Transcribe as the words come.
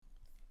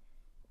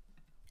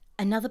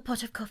Another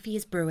pot of coffee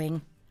is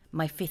brewing.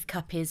 My 5th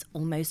cup is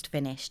almost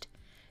finished.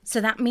 So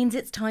that means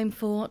it's time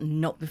for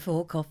Not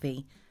Before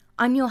Coffee.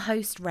 I'm your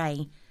host,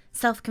 Ray,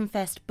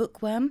 self-confessed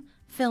bookworm,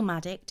 film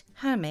addict,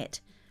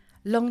 hermit,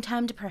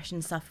 long-term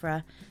depression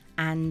sufferer,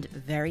 and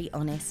very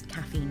honest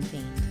caffeine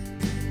fiend.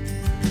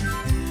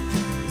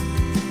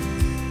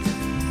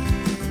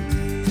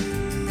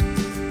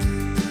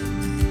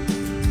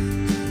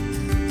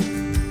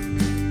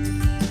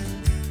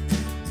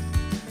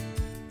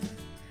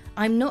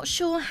 I'm not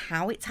sure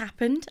how it's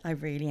happened, I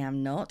really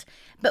am not,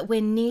 but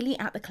we're nearly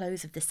at the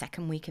close of the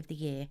second week of the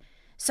year.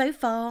 So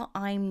far,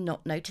 I'm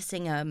not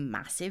noticing a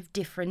massive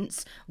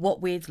difference,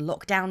 what with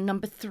lockdown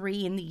number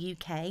 3 in the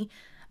UK.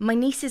 My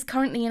niece is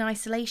currently in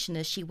isolation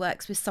as she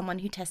works with someone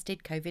who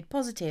tested COVID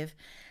positive,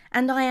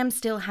 and I am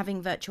still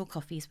having virtual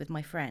coffees with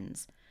my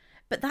friends.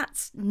 But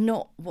that's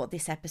not what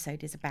this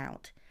episode is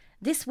about.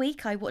 This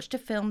week, I watched a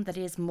film that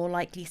is more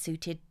likely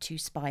suited to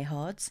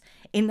spyhards,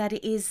 in that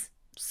it is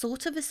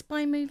sort of a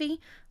spy movie.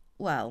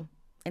 Well,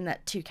 in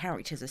that 2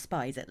 characters are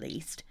spies at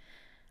least.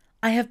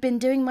 I have been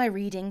doing my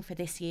reading for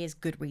this year's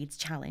Goodreads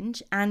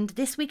challenge, and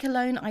this week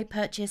alone I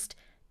purchased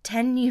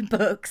 10 new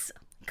books,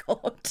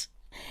 God,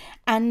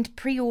 and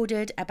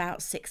pre-ordered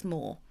about 6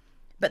 more.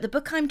 But the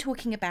book I'm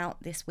talking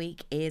about this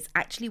week is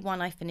actually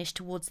one I finished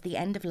towards the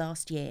end of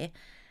last year,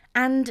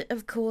 and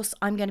of course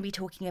I'm going to be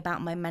talking about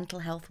my mental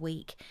health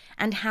week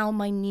and how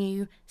my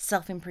new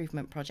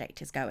self-improvement project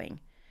is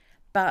going.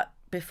 But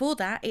before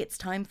that, it's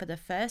time for the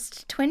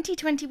first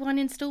 2021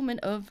 instalment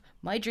of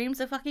My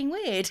Dreams Are Fucking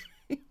Weird.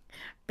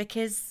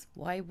 Because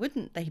why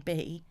wouldn't they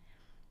be?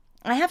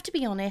 I have to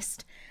be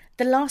honest,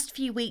 the last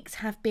few weeks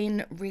have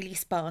been really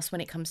sparse when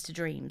it comes to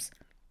dreams.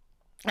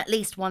 At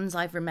least ones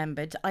I've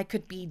remembered. I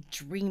could be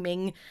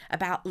dreaming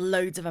about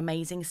loads of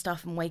amazing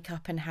stuff and wake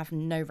up and have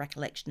no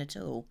recollection at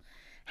all.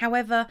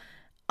 However,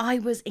 I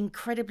was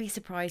incredibly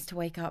surprised to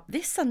wake up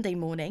this Sunday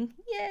morning,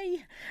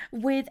 yay,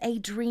 with a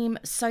dream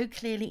so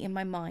clearly in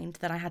my mind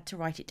that I had to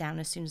write it down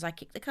as soon as I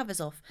kicked the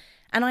covers off.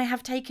 And I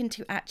have taken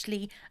to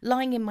actually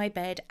lying in my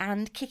bed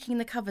and kicking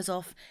the covers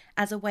off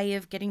as a way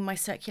of getting my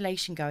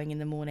circulation going in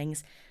the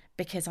mornings,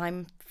 because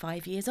I'm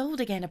 5 years old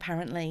again,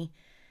 apparently.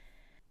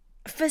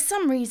 For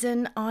some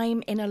reason,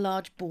 I'm in a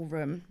large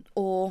ballroom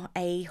or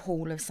a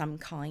hall of some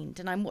kind,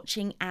 and I'm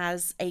watching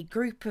as a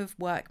group of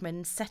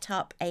workmen set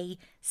up a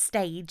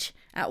stage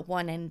at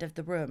one end of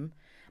the room.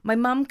 My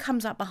mum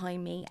comes up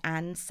behind me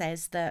and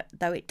says that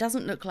though it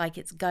doesn't look like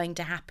it's going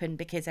to happen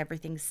because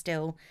everything's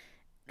still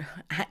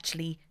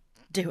actually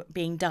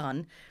being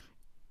done,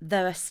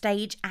 the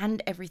stage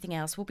and everything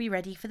else will be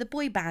ready for the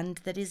boy band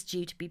that is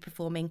due to be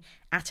performing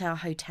at our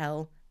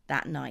hotel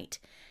that night.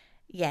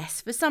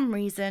 Yes, for some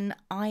reason,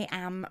 I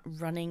am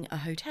running a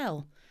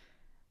hotel.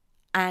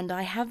 And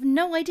I have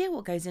no idea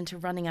what goes into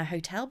running a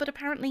hotel, but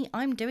apparently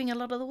I'm doing a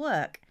lot of the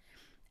work.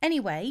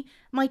 Anyway,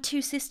 my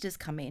 2 sisters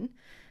come in.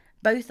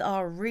 Both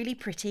are really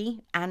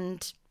pretty,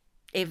 and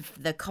if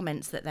the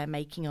comments that they're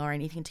making are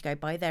anything to go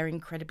by, they're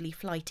incredibly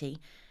flighty.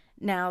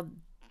 Now,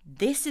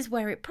 this is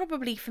where it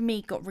probably for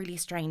me got really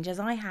strange, as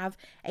I have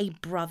a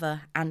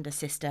brother and a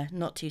sister,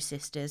 not 2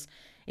 sisters.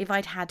 If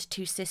I'd had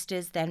 2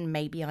 sisters, then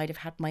maybe I'd have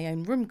had my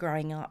own room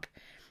growing up,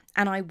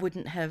 and I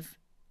wouldn't have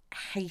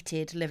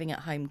hated living at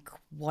home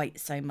quite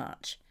so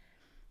much.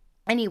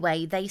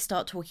 Anyway, they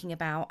start talking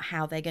about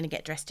how they're going to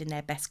get dressed in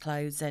their best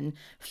clothes and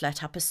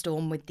flirt up a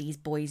storm with these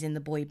boys in the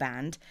boy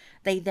band.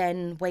 They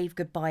then wave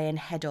goodbye and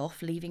head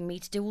off, leaving me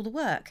to do all the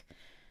work.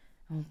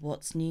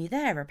 What's new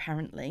there,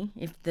 apparently,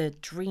 if the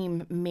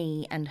dream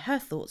me and her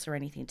thoughts are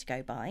anything to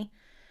go by.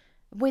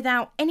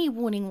 Without any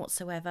warning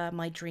whatsoever,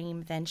 my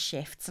dream then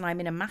shifts and I'm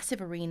in a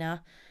massive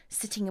arena,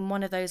 sitting in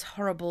one of those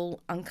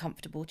horrible,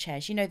 uncomfortable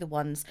chairs. You know the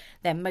ones,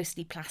 they're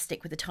mostly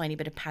plastic with a tiny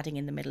bit of padding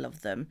in the middle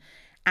of them.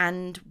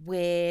 And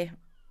we're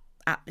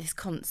at this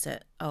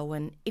concert. Oh,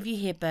 and if you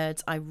hear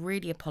birds, I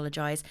really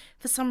apologise.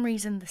 For some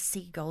reason, the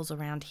seagulls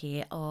around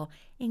here are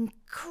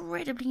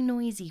incredibly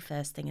noisy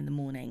first thing in the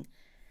morning.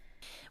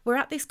 We're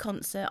at this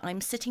concert,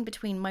 I'm sitting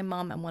between my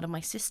mum and one of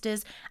my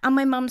sisters, and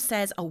my mum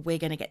says, we're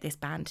going to get this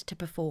band to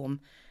perform.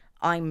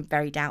 I'm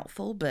very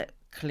doubtful, but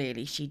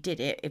clearly she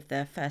did it if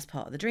the first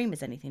part of the dream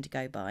is anything to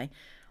go by.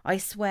 I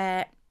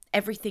swear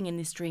everything in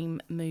this dream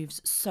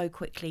moves so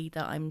quickly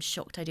that I'm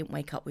shocked I didn't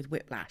wake up with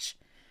whiplash.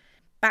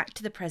 Back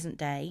to the present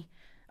day,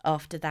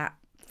 after that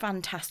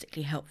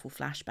fantastically helpful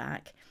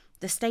flashback,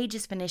 the stage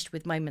is finished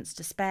with moments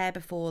to spare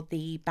before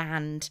the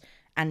band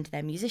and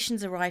their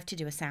musicians arrive to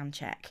do a sound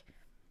check.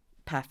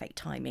 Perfect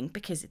timing,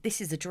 because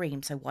this is a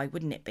dream, so why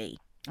wouldn't it be?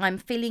 I'm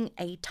feeling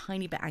a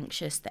tiny bit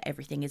anxious that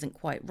everything isn't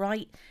quite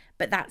right,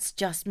 but that's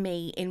just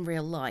me in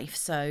real life,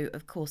 so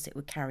of course it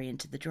would carry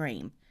into the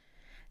dream.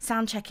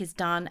 Soundcheck is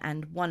done,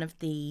 and one of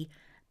the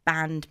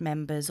band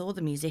members or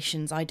the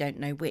musicians, I don't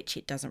know which,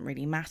 it doesn't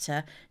really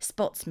matter,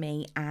 spots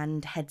me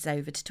and heads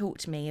over to talk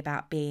to me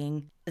about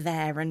being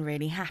there and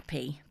really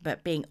happy.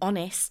 But being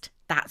honest,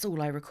 that's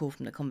all I recall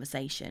from the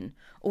conversation.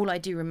 All I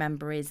do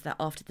remember is that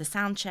after the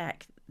sound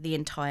check, the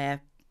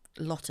entire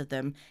lot of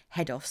them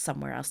head off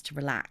somewhere else to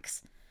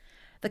relax.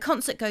 The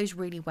concert goes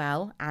really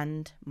well,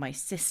 and my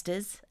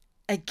sisters,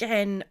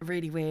 again,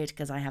 really weird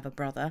because I have a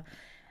brother,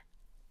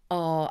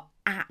 are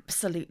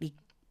absolutely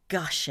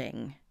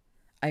gushing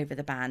over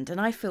the band,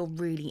 and I feel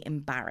really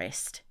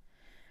embarrassed.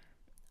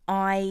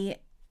 I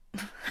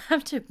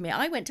have to admit,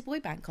 I went to boy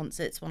band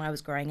concerts when I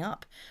was growing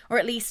up, or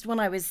at least when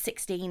I was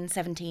 16,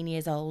 17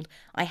 years old.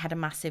 I had a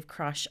massive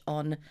crush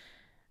on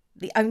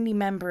the only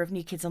member of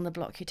New Kids on the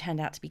Block who turned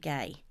out to be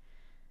gay,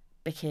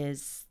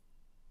 because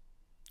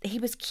he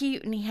was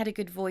cute and he had a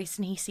good voice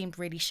and he seemed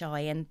really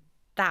shy, and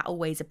that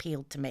always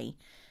appealed to me.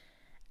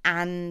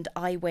 And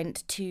I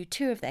went to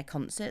two of their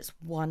concerts,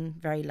 one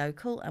very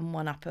local and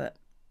one up at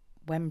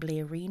Wembley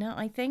Arena,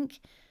 I think.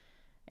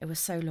 It was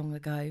so long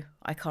ago,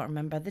 I can't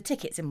remember. The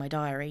ticket's in my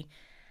diary.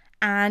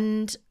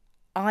 And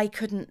I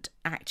couldn't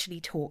actually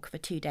talk for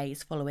 2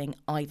 days following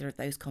either of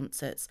those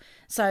concerts.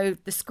 So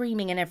the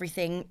screaming and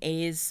everything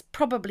is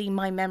probably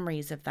my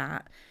memories of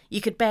that.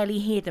 You could barely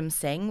hear them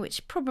sing,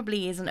 which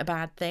probably isn't a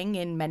bad thing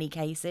in many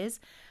cases.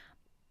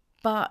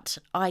 But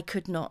I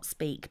could not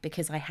speak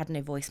because I had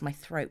no voice. My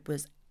throat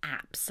was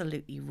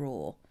absolutely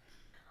raw.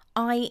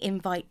 I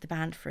invite the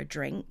band for a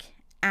drink,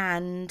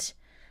 and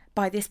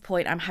by this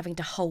point I'm having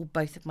to hold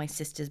both of my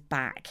sisters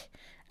back,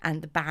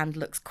 and the band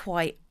looks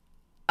quite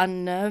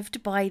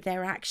unnerved by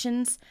their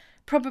actions,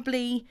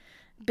 probably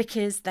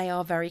because they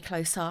are very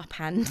close up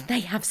and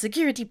they have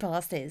security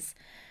passes.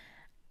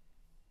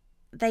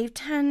 They've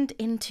turned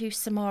into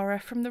Samara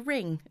from The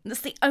Ring. That's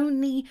the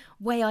only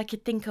way I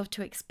could think of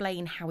to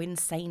explain how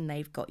insane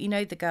they've got. You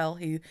know, the girl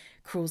who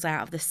crawls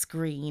out of the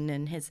screen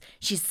and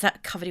she's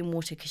covered in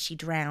water because she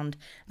drowned.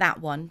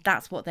 That one,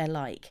 that's what they're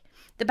like.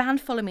 The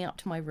band follow me up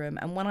to my room,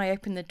 and when I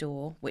open the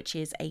door, which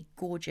is a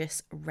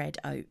gorgeous red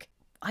oak,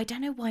 I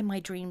don't know why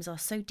my dreams are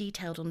so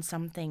detailed on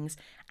some things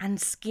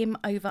and skim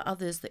over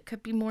others that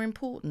could be more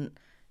important.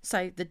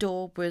 So the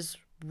door was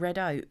red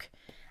oak.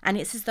 And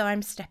it's as though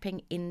I'm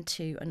stepping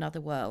into another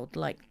world,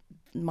 like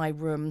my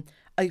room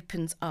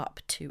opens up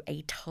to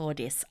a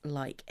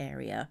TARDIS-like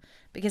area,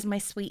 because my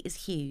suite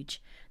is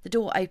huge. The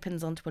door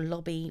opens onto a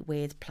lobby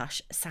with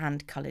plush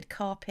sand-coloured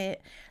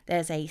carpet.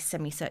 There's a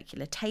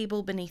semicircular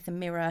table beneath a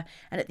mirror,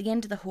 and at the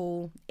end of the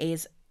hall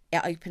it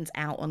opens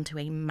out onto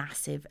a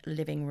massive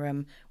living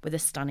room with a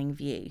stunning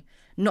view.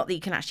 Not that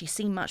you can actually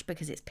see much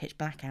because it's pitch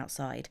black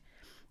outside.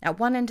 At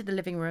one end of the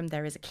living room,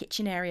 there is a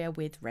kitchen area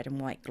with red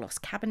and white gloss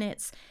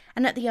cabinets,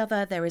 and at the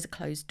other, there is a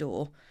closed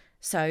door.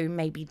 So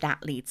maybe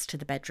that leads to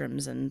the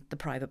bedrooms and the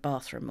private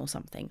bathroom or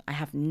something. I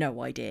have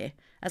no idea.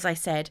 As I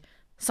said,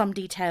 some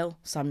detail,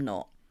 some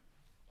not.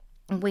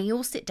 And we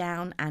all sit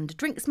down and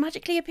drinks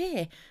magically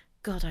appear.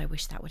 God, I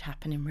wish that would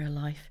happen in real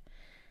life.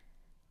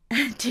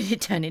 Did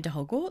it turn into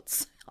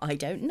Hogwarts? I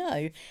don't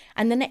know.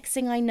 And the next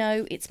thing I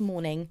know, it's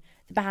morning.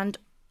 The band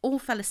all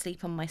fell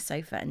asleep on my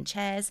sofa and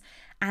chairs,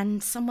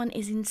 and someone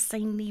is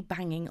insanely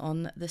banging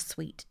on the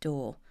suite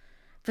door.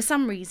 For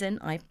some reason,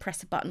 I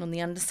press a button on the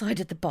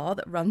underside of the bar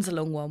that runs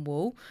along one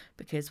wall,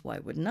 because why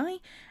wouldn't I?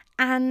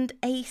 And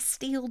a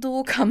steel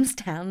door comes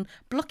down,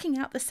 blocking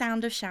out the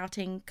sound of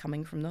shouting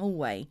coming from the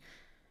hallway.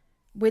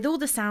 With all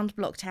the sound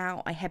blocked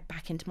out, I head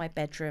back into my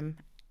bedroom,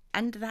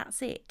 and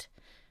that's it.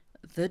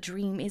 The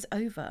dream is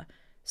over.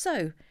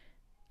 So,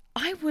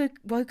 I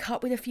woke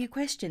up with a few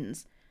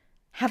questions.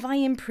 Have I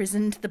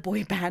imprisoned the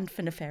boy band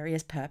for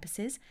nefarious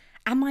purposes?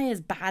 Am I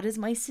as bad as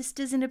my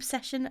sisters in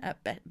obsession,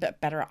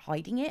 but better at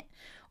hiding it?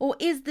 Or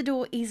is the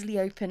door easily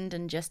opened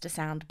and just a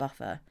sound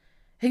buffer?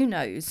 Who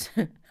knows?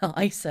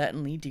 I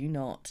certainly do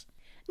not.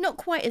 Not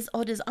quite as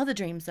odd as other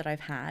dreams that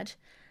I've had,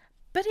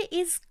 but it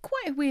is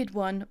quite a weird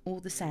one all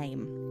the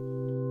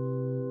same.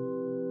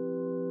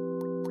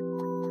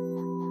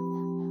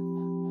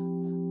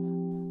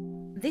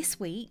 This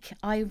week,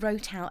 I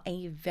wrote out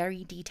a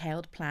very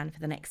detailed plan for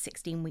the next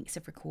 16 weeks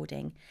of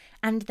recording,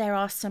 and there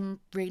are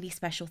some really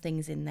special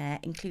things in there,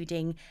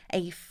 including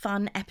a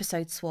fun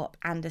episode swap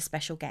and a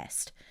special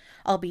guest.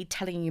 I'll be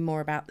telling you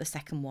more about the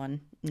second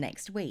one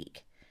next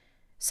week.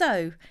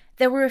 So,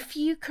 there were a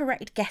few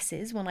correct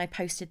guesses when I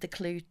posted the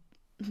clue,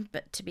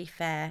 but to be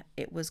fair,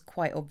 it was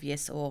quite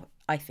obvious, or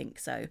I think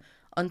so,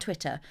 on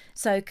Twitter.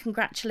 So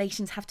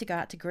congratulations have to go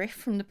out to Griff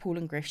from the Paul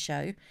and Griff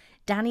Show,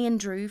 Danny and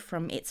Drew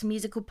from It's a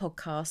Musical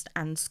Podcast,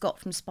 and Scott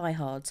from Spy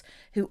Hards,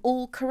 who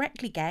all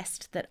correctly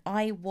guessed that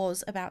I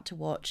was about to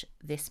watch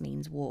This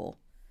Means War.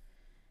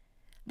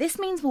 This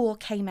Means War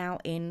came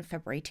out in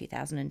February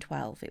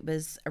 2012. It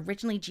was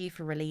originally due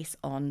for release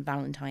on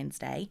Valentine's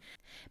Day,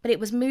 but it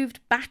was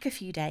moved back a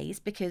few days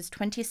because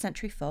 20th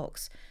Century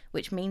Fox,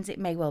 which means it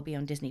may well be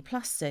on Disney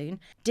Plus soon,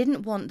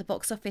 didn't want the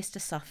box office to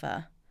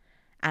suffer,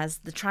 as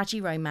the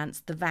tragedy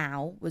romance The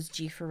Vow was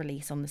due for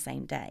release on the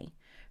same day.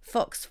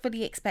 Fox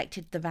fully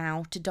expected The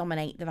Vow to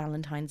dominate the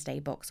Valentine's Day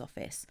box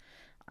office.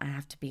 I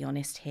have to be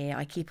honest here,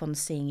 I keep on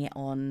seeing it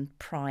on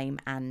Prime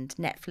and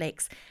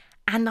Netflix,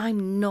 and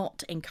I'm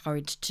not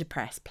encouraged to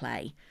press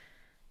play.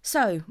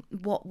 So,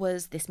 what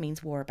was This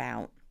Means War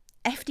about?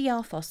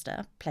 FDR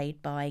Foster,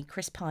 played by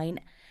Chris Pine,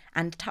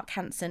 and Tuck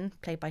Hansen,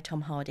 played by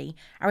Tom Hardy,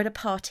 are at a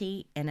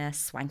party in a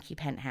swanky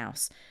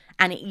penthouse.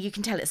 And you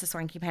can tell it's a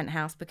swanky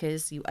penthouse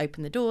because you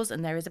open the doors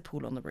and there is a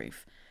pool on the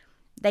roof.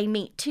 They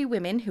meet two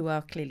women who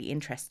are clearly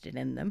interested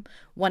in them.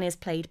 One is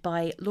played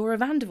by Laura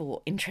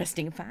Vandervoort,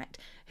 interesting fact,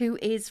 who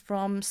is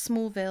from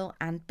Smallville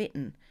and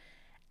Bitten.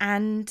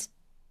 And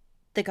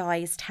the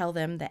guys tell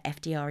them that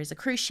FDR is a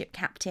cruise ship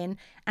captain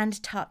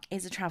and Tuck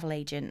is a travel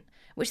agent,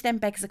 which then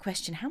begs the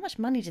question, how much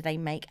money do they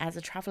make as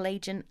a travel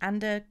agent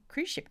and a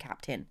cruise ship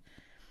captain?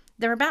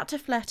 They're about to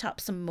flirt up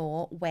some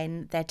more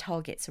when their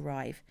targets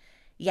arrive.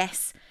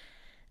 Yes,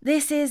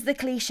 this is the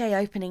cliche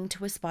opening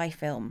to a spy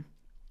film.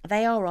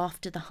 They are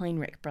after the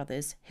Heinrich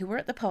brothers, who were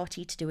at the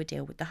party to do a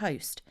deal with the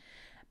host.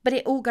 But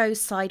it all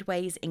goes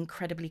sideways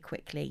incredibly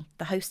quickly.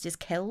 The host is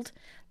killed.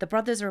 The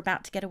brothers are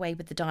about to get away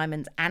with the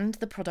diamonds and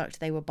the product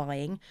they were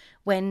buying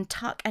when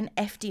Tuck and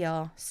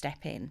FDR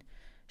step in.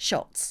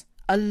 Shots.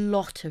 A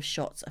lot of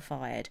shots are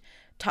fired.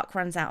 Tuck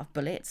runs out of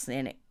bullets,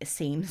 and it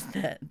seems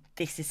that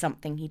this is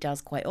something he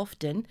does quite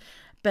often.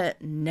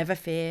 But never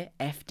fear,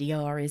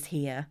 FDR is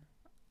here.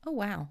 Oh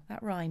wow,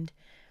 that rhymed.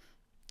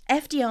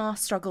 FDR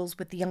struggles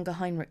with the younger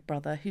Heinrich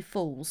brother, who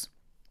falls,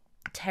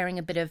 tearing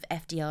a bit of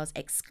FDR's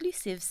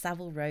exclusive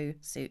Savile Row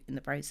suit in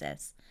the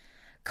process.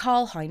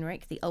 Karl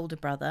Heinrich, the older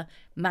brother,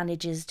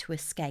 manages to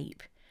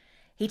escape.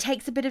 He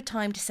takes a bit of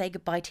time to say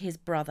goodbye to his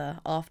brother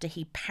after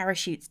he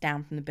parachutes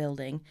down from the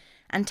building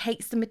and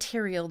takes the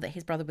material that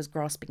his brother was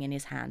grasping in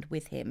his hand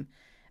with him.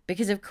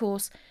 Because, of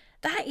course,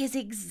 that is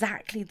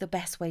exactly the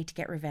best way to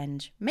get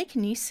revenge. Make a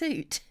new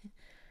suit.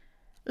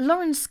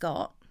 Lauren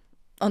Scott,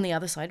 on the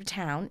other side of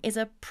town, is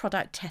a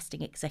product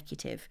testing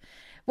executive.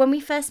 When we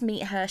first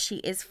meet her, she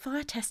is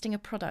fire testing a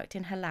product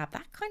in her lab.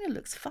 That kind of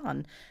looks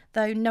fun,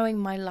 though knowing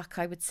my luck,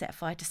 I would set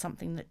fire to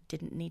something that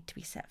didn't need to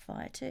be set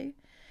fire to.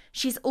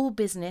 She's all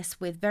business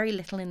with very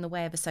little in the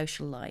way of a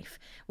social life,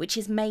 which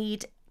is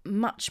made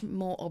much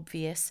more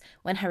obvious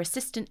when her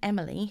assistant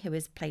Emily, who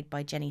is played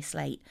by Jenny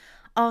Slate,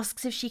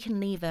 asks if she can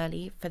leave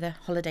early for the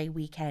holiday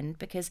weekend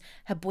because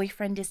her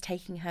boyfriend is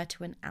taking her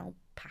to an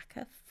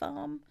alpaca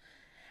farm.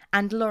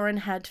 And Lauren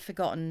had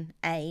forgotten,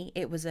 A,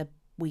 it was a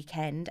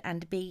weekend,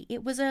 and B,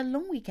 it was a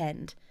long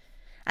weekend.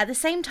 At the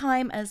same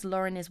time as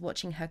Lauren is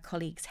watching her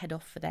colleagues head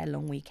off for their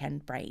long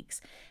weekend breaks,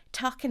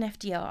 Tuck and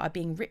FDR are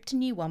being ripped a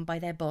new one by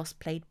their boss,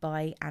 played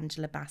by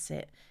Angela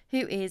Bassett,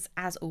 who is,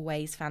 as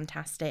always,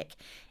 fantastic,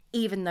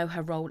 even though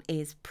her role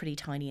is pretty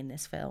tiny in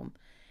this film.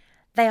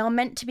 They are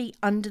meant to be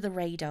under the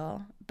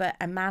radar, but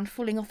a man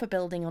falling off a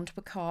building onto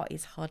a car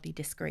is hardly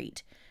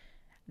discreet.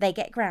 They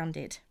get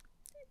grounded.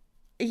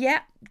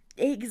 Yeah,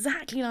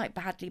 exactly like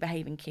badly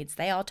behaving kids.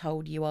 They are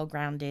told you are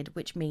grounded,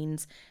 which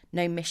means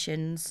no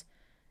missions,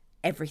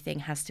 everything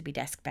has to be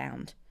desk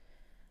bound.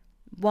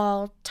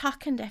 While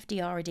Tuck and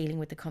FDR are dealing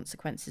with the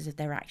consequences of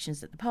their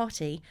actions at the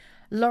party,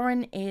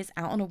 Lauren is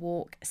out on a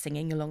walk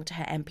singing along to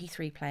her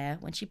MP3 player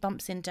when she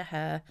bumps into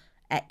her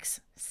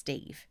ex,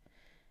 Steve,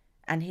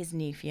 and his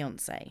new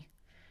fiancée.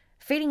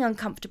 Feeling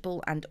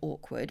uncomfortable and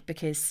awkward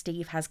because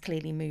Steve has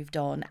clearly moved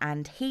on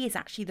and he is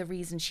actually the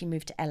reason she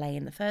moved to LA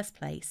in the first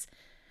place,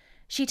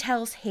 she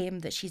tells him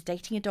that she's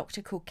dating a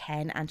doctor called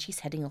Ken and she's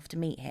heading off to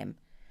meet him.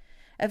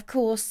 Of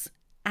course,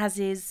 as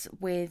is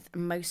with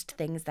most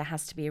things, there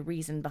has to be a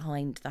reason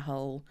behind the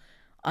whole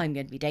I'm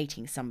going to be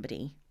dating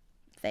somebody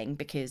thing,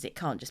 because it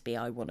can't just be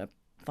I want to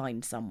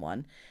find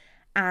someone.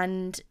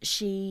 And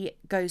she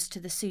goes to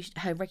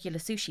her regular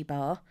sushi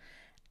bar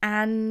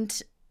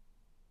and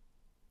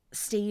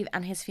Steve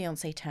and his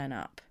fiancée turn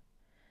up.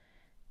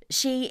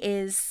 She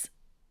is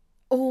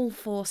all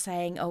for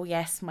saying, oh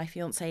yes, my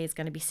fiancé is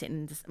going to be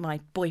sitting,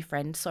 my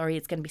boyfriend, sorry,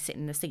 is going to be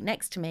sitting in the seat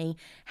next to me.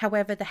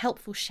 However, the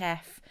helpful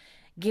chef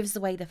gives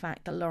away the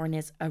fact that Lauren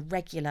is a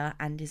regular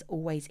and is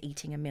always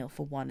eating a meal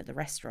for one at the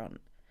restaurant.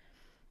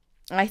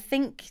 I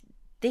think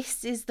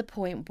this is the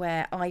point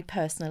where I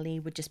personally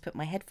would just put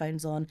my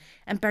headphones on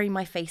and bury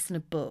my face in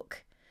a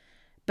book.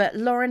 But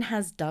Lauren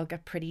has dug a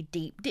pretty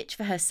deep ditch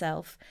for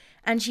herself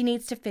and she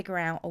needs to figure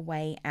out a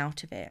way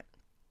out of it.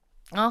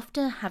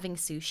 After having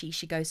sushi,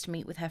 she goes to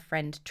meet with her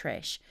friend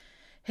Trish,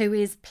 who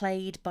is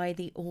played by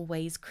the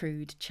always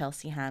crude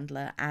Chelsea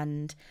Handler,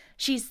 and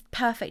she's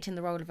perfect in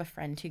the role of a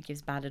friend who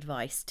gives bad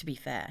advice, to be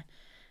fair.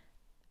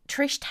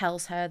 Trish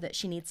tells her that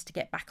she needs to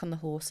get back on the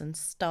horse and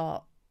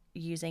start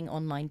using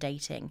online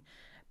dating,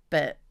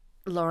 but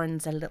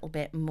Lauren's a little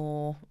bit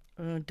more,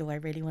 do I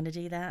really want to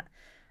do that?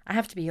 I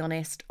have to be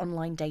honest,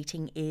 online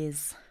dating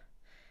it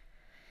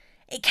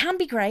can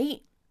be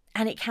great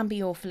and it can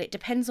be awful. It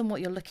depends on what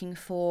you're looking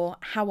for,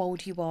 how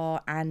old you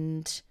are,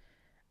 and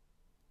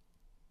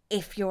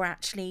if you're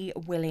actually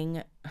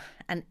willing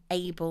and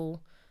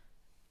able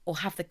or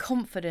have the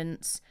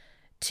confidence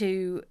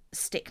to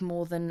stick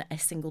more than a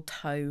single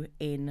toe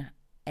in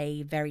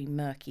a very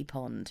murky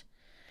pond.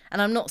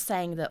 And I'm not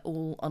saying that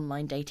all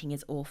online dating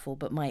is awful,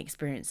 but my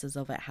experiences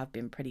of it have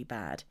been pretty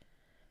bad.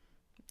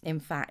 In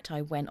fact,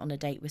 I went on a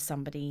date with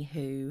somebody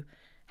who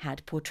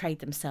had portrayed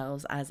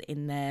themselves as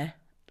in their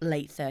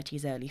late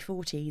 30s, early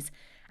 40s,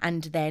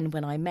 and then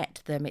when I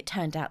met them, it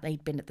turned out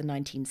they'd been at the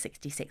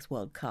 1966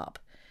 World Cup.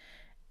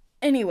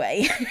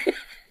 Anyway,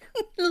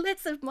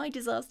 less of my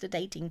disaster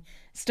dating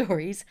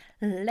stories.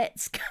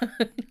 Let's go.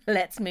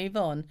 Let's move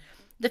on.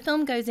 The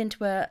film goes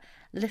into a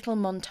little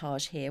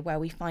montage here where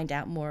we find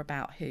out more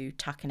about who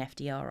Tuck and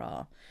FDR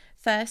are.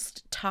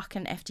 First, Tuck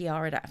and FDR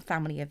are at a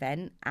family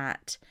event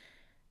at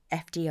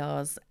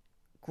FDR's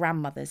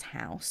grandmother's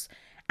house,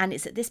 and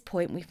it's at this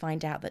point we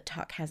find out that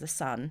Tuck has a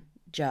son,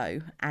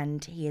 Joe,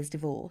 and he is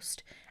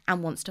divorced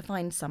and wants to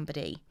find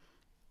somebody.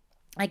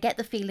 I get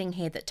the feeling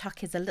here that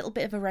Tuck is a little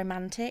bit of a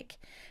romantic,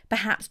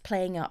 perhaps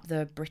playing up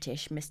the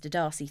British Mr.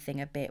 Darcy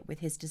thing a bit with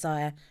his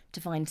desire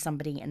to find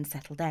somebody and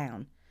settle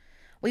down.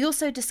 We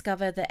also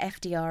discover that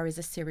FDR is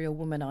a serial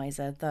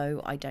womanizer,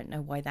 though I don't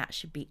know why that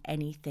should be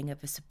anything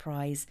of a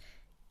surprise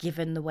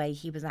given the way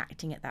he was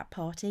acting at that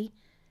party.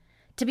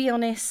 To be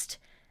honest,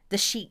 the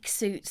chic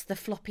suits, the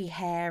floppy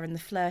hair and the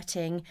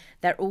flirting,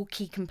 they're all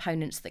key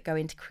components that go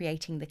into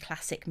creating the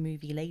classic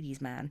movie ladies'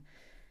 man.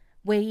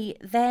 We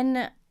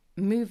then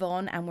move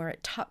on and we're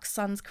at Tuck's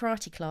son's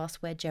karate class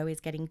where Joe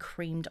is getting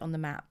creamed on the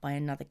mat by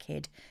another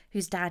kid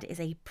whose dad is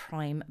a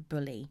prime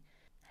bully.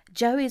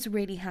 Joe is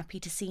really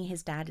happy to see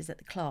his dad is at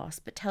the class,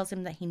 but tells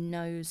him that he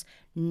knows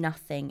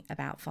nothing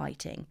about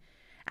fighting.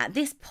 At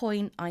this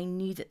point, I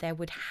knew that there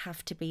would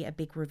have to be a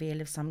big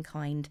reveal of some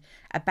kind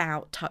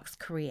about Tuck's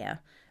career,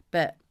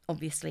 but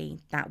obviously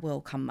that will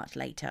come much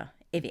later,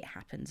 if it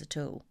happens at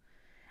all.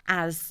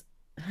 As,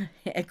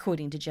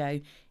 according to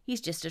Joe,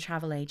 he's just a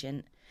travel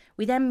agent.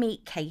 We then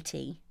meet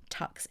Katie,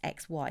 Tuck's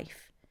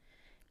ex-wife.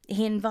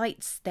 He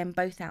invites them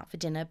both out for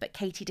dinner, but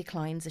Katie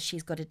declines as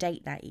she's got a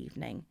date that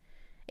evening.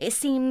 It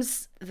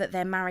seems that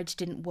their marriage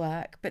didn't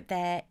work, but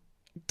there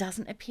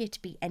doesn't appear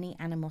to be any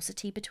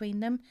animosity between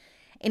them.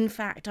 In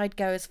fact, I'd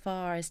go as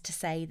far as to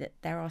say that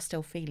there are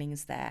still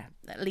feelings there.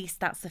 At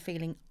least that's the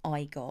feeling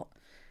I got.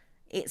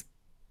 It's,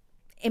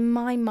 in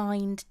my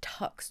mind,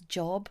 Tuck's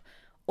job,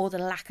 or the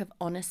lack of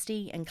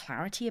honesty and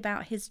clarity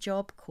about his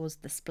job,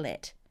 caused the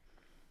split.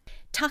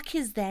 Tuck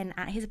is then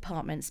at his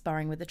apartment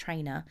sparring with a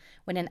trainer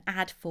when an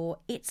ad for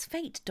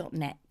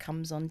itsfate.net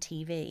comes on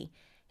TV.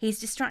 He's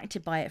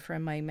distracted by it for a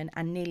moment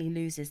and nearly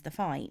loses the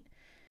fight.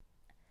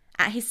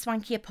 At his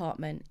swanky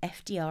apartment,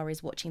 FDR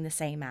is watching the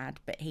same ad,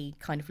 but he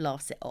kind of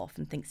laughs it off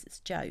and thinks it's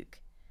a joke.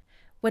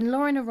 When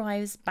Lauren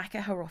arrives back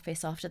at her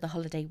office after the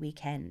holiday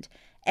weekend,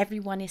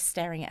 everyone is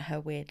staring at her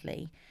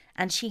weirdly,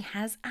 and she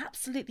has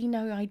absolutely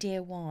no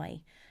idea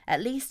why,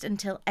 at least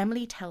until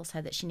Emily tells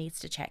her that she needs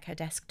to check her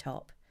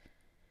desktop.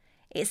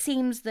 It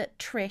seems that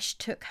Trish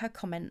took her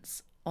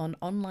comments on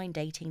online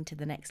dating to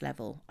the next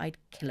level. I'd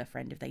kill a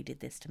friend if they did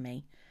this to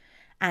me.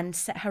 And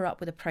set her up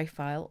with a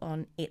profile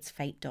on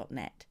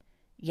itsfate.net.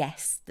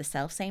 Yes, the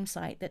self-same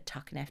site that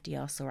Tuck and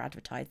FDR saw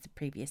advertised the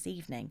previous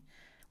evening.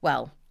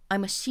 Well,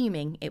 I'm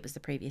assuming it was the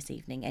previous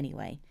evening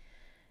anyway.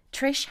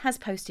 Trish has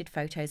posted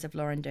photos of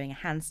Lauren doing a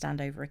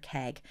handstand over a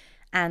keg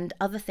and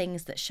other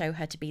things that show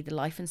her to be the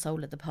life and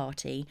soul of the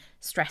party,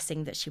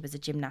 stressing that she was a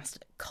gymnast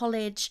at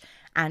college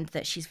and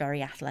that she's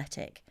very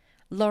athletic.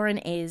 Lauren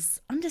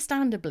is,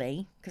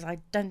 understandably, because I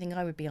don't think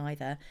I would be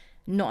either,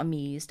 not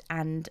amused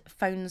and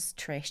phones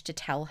Trish to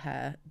tell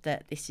her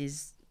that this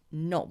is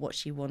not what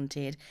she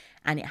wanted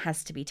and it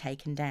has to be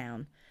taken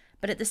down.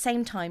 But at the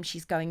same time,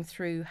 she's going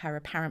through her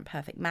apparent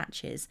perfect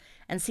matches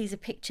and sees a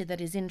picture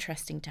that is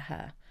interesting to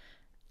her.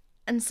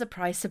 And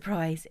surprise,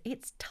 surprise,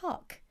 it's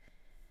Tuck.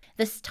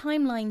 This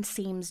timeline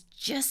seems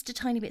just a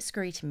tiny bit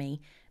screwy to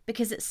me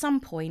because at some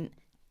point,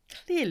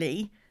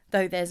 clearly,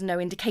 though there's no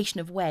indication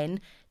of when,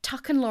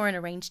 Tuck and Lauren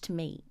arrange to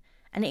meet.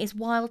 And it is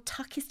while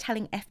Tuck is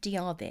telling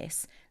FDR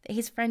this that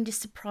his friend is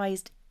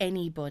surprised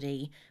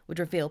anybody would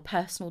reveal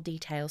personal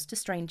details to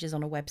strangers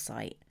on a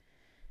website.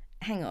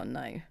 Hang on,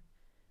 no.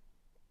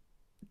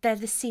 They're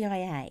the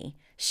CIA.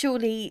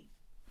 Surely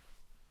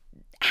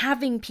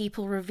having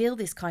people reveal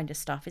this kind of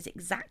stuff is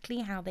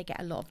exactly how they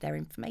get a lot of their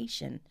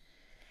information.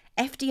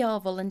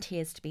 FDR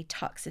volunteers to be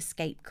Tuck's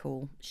escape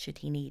call, should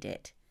he need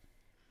it.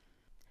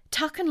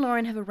 Tuck and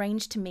Lauren have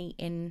arranged to meet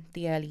in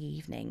the early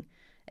evening.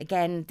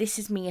 Again, this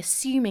is me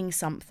assuming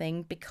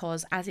something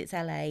because as it's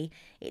LA,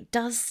 it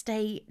does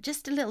stay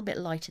just a little bit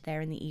lighter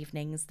there in the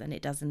evenings than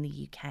it does in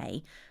the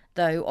UK,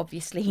 though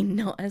obviously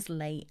not as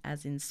late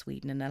as in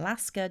Sweden and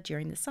Alaska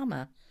during the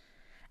summer.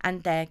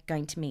 And they're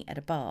going to meet at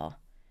a bar.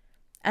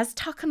 As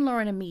Tuck and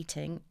Lauren are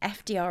meeting,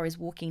 FDR is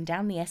walking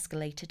down the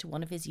escalator to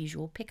one of his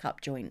usual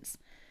pickup joints,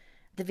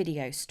 the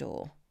video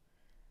store.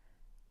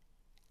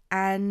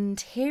 And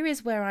here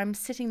is where I'm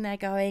sitting there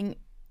going,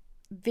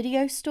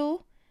 video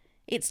store?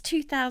 It's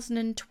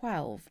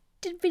 2012.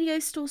 Did video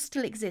stores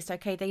still exist?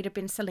 Okay, they'd have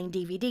been selling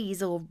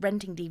DVDs or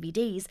renting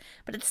DVDs,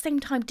 but at the same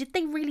time, did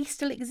they really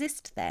still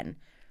exist then?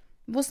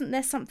 Wasn't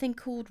there something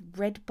called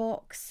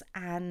Redbox,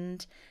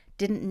 and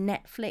didn't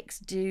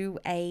Netflix do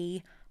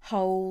a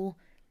whole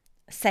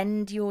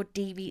send you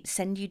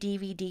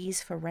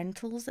DVDs for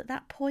rentals at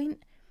that point?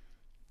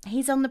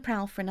 He's on the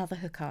prowl for another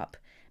hookup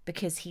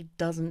because he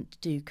doesn't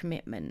do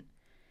commitment.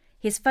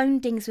 His phone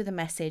dings with a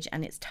message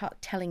and it's Tuck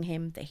telling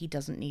him that he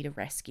doesn't need a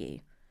rescue.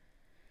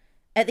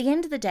 At the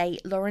end of the day,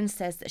 Lauren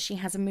says that she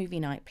has a movie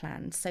night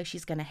planned, so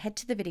she's going to head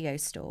to the video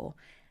store.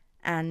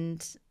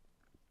 And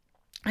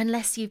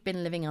unless you've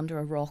been living under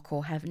a rock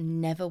or have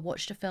never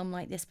watched a film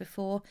like this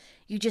before,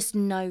 you just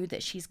know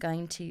that she's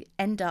going to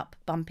end up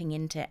bumping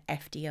into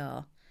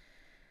FDR.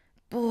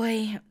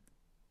 Boy,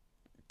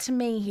 to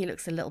me, he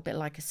looks a little bit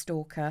like a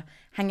stalker,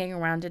 hanging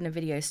around in a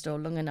video store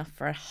long enough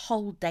for a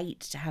whole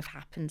date to have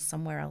happened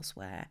somewhere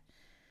elsewhere.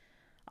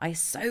 I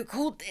so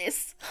called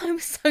this. I'm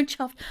so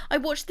chuffed. I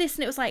watched this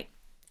and it was like,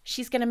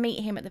 she's going to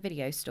meet him at the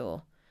video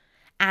store.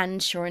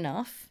 And sure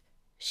enough,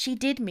 she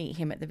did meet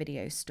him at the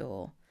video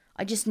store.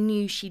 I just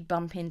knew she'd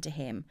bump into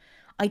him.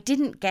 I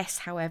didn't guess,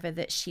 however,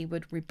 that she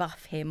would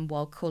rebuff him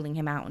while calling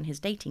him out on his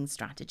dating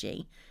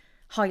strategy,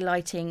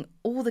 highlighting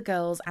all the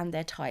girls and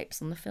their types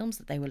on the films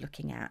that they were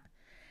looking at.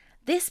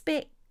 This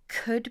bit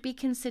could be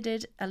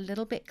considered a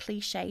little bit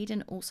cliched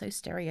and also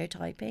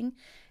stereotyping,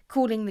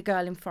 calling the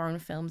girl in foreign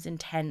films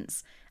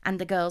intense and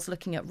the girls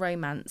looking at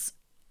romance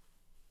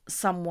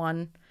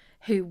someone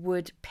who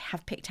would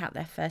have picked out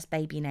their first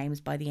baby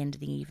names by the end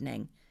of the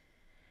evening.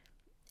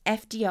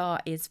 FDR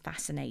is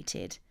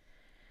fascinated.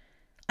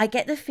 I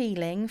get the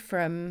feeling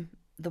from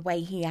the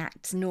way he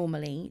acts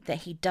normally that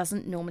he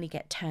doesn't normally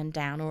get turned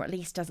down, or at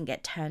least doesn't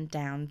get turned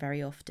down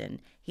very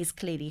often. He's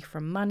clearly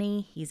from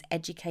money, he's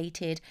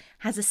educated,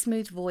 has a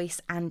smooth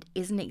voice, and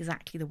isn't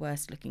exactly the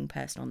worst looking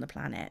person on the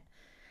planet.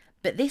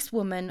 But this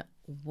woman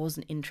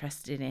wasn't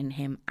interested in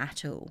him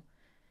at all.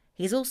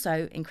 He's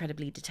also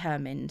incredibly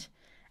determined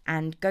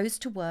and goes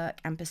to work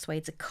and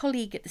persuades a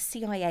colleague at the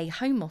CIA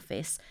Home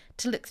Office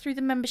to look through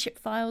the membership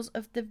files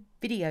of the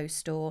video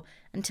store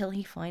until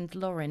he finds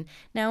Lauren.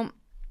 Now,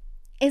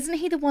 isn't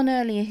he the one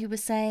earlier who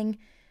was saying,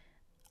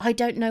 I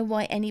don't know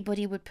why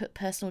anybody would put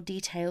personal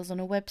details on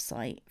a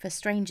website for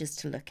strangers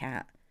to look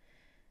at?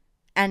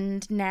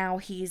 And now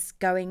he's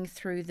going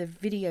through the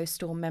video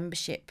store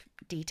membership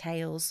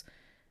details,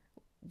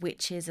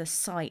 which is a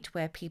site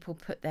where people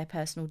put their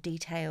personal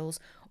details,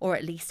 or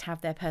at least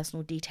have their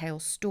personal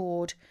details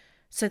stored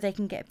so they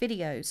can get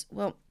videos.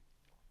 Well,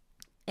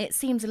 it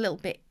seems a little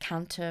bit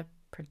counterproductive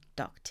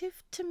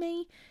to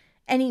me.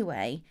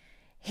 Anyway,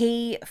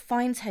 he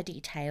finds her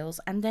details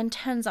and then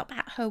turns up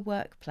at her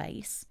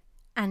workplace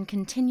and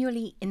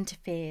continually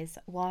interferes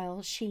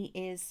while she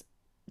is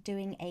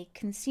doing a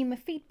consumer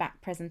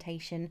feedback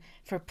presentation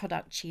for a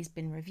product she's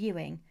been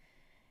reviewing.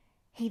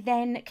 He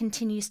then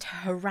continues to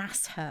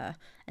harass her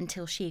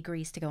until she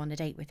agrees to go on a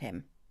date with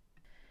him.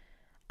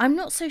 I'm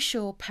not so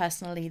sure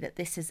personally that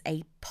this is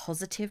a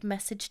positive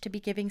message to be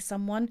giving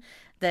someone,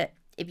 that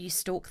if you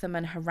stalk them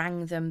and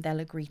harangue them, they'll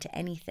agree to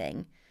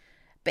anything.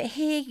 But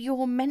here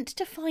you're meant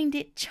to find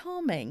it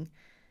charming.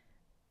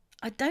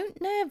 I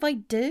don't know if I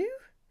do.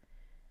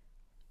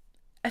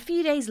 A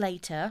few days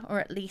later, or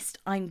at least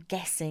I'm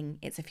guessing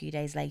it's a few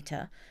days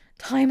later,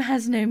 time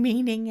has no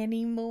meaning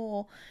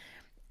anymore.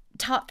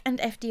 Tuck and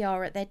FDR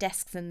are at their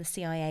desks in the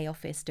CIA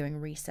office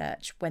doing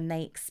research when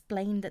they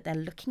explain that they're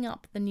looking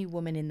up the new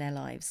woman in their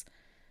lives.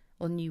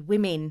 Or new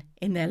women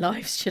in their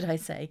lives, should I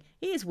say.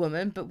 He is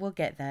woman, but we'll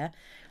get there.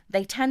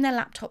 They turn their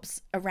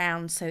laptops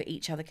around so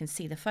each other can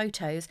see the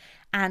photos,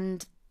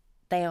 and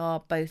they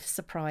are both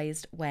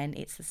surprised when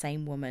it's the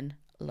same woman,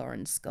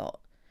 Lauren Scott.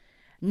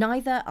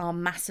 Neither are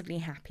massively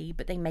happy,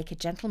 but they make a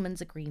gentleman's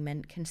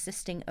agreement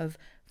consisting of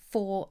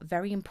 4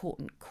 very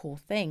important core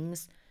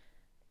things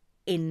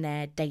in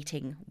their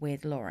dating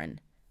with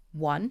Lauren.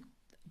 1,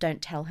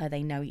 don't tell her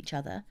they know each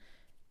other.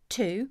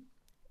 2,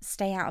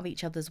 stay out of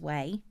each other's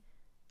way.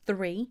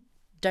 3,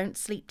 don't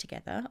sleep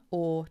together,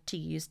 or to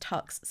use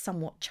Tuck's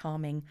somewhat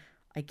charming,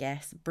 I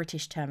guess,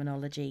 British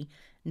terminology,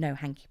 no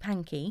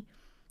hanky-panky.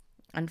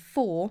 And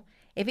 4,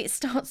 if it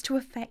starts to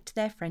affect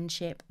their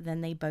friendship, then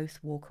they both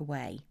walk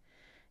away.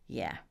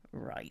 Yeah,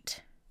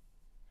 right.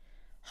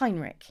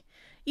 Heinrich.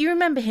 You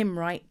remember him,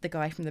 right? The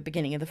guy from the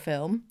beginning of the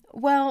film?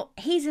 Well,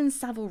 he's in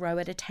Savile Row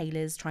at a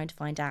tailor's trying to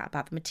find out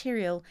about the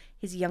material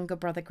his younger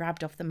brother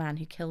grabbed off the man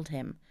who killed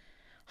him.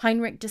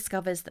 Heinrich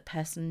discovers the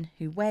person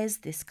who wears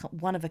this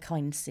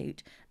one-of-a-kind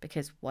suit,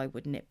 because why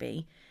wouldn't it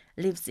be,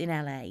 lives in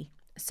LA.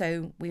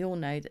 So we all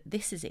know that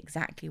this is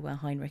exactly where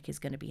Heinrich is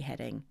going to be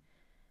heading.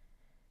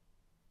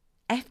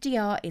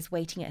 FDR is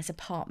waiting at his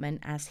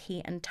apartment as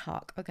he and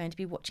Tuck are going to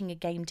be watching a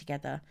game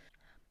together.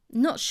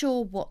 Not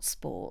sure what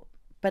sport,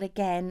 but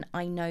again,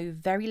 I know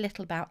very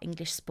little about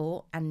English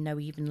sport and know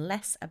even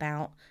less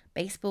about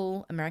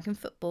baseball, American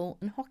football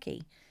and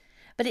hockey.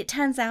 But it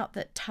turns out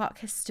that Tuck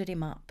has stood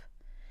him up.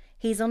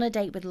 He's on a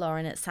date with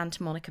Lauren at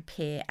Santa Monica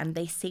Pier and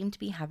they seem to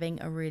be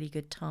having a really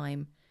good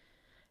time.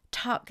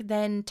 Tuck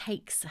then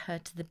takes her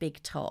to the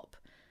big top.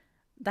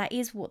 That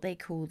is what they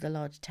call the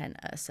large tent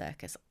at a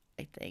circus,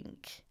 I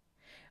think,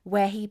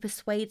 where he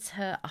persuades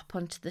her up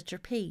onto the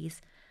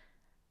trapeze.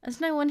 Has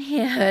no one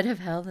here heard of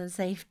health and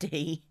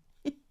safety?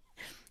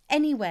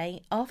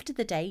 Anyway, after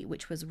the date,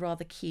 which was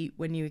rather cute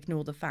when you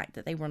ignore the fact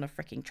that they were on a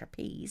freaking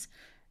trapeze,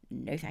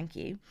 no thank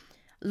you,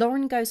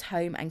 Lauren goes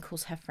home and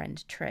calls her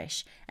friend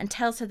Trish and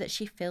tells her that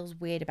she feels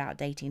weird about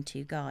dating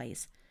 2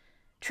 guys.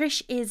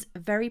 Trish is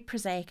very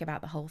prosaic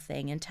about the whole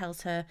thing and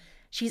tells her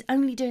She's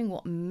only doing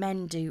what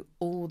men do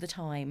all the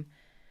time.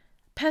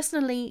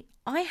 Personally,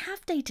 I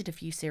have dated a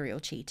few serial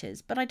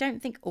cheaters, but I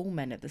don't think all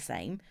men are the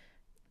same.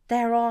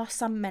 There are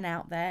some men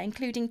out there,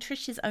 including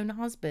Trish's own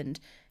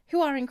husband,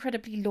 who are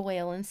incredibly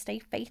loyal and stay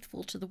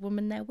faithful to the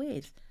woman they're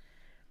with.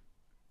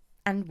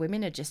 And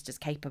women are just as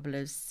capable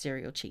of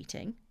serial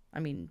cheating.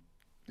 I mean,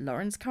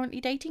 Lauren's currently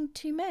dating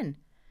 2 men.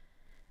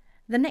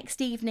 The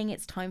next evening,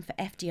 it's time for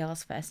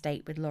FDR's first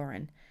date with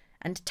Lauren.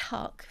 And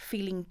Tuck,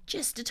 feeling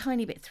just a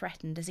tiny bit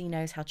threatened as he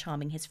knows how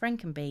charming his friend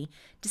can be,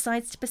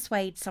 decides to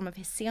persuade some of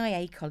his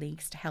CIA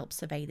colleagues to help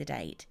survey the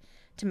date,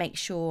 to make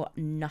sure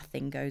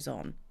nothing goes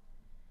on.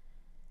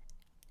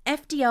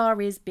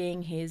 FDR is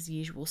being his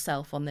usual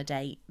self on the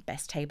date.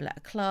 Best table at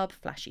a club,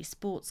 flashy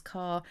sports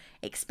car,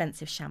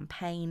 expensive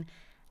champagne,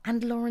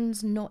 and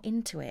Lauren's not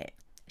into it.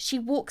 She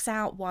walks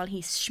out while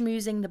he's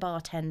schmoozing the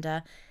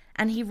bartender,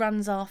 and he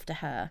runs after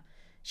her.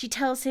 She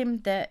tells him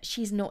that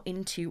she's not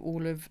into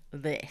all of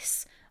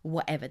this,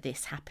 whatever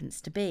this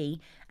happens to be,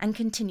 and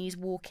continues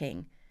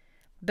walking.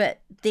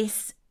 But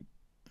this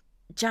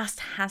just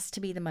has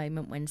to be the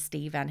moment when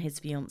Steve and his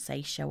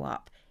fiancée show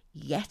up,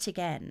 yet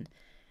again.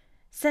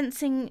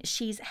 Sensing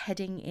she's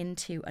heading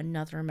into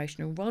another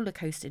emotional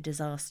rollercoaster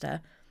disaster,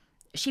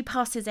 she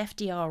passes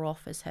FDR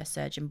off as her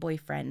surgeon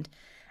boyfriend,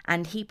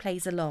 and he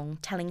plays along,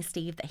 telling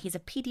Steve that he's a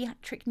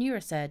paediatric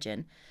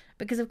neurosurgeon,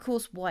 because of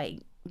course why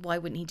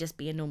wouldn't he just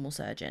be a normal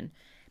surgeon?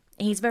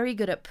 He's very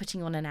good at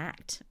putting on an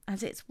act,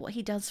 as it's what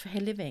he does for a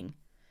living.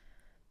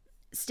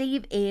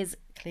 Steve is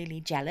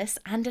clearly jealous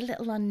and a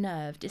little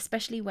unnerved,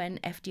 especially when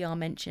FDR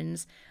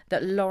mentions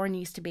that Lauren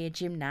used to be a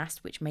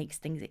gymnast, which makes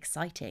things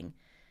exciting.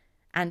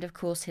 And of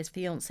course his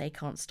fiancée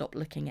can't stop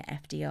looking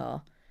at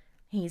FDR.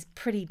 He's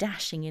pretty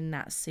dashing in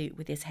that suit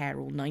with his hair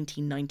all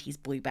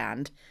 1990s boy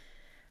band.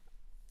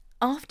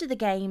 After the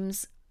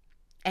games,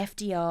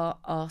 FDR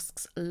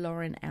asks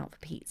Lauren out for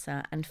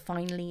pizza, and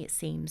finally it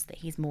seems that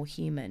he's more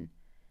human.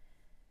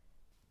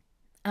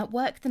 At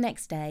work the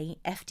next day,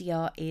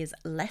 FDR is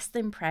less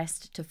than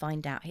pressed to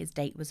find out his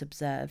date was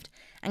observed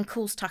and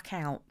calls Tuck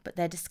out, but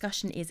their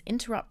discussion is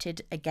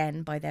interrupted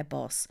again by their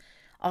boss,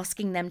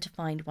 asking them to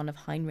find one of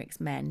Heinrich's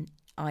men,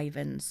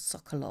 Ivan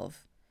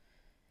Sokolov,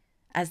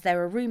 as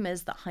there are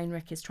rumours that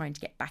Heinrich is trying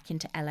to get back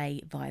into LA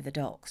via the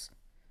docks.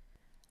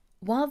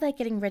 While they're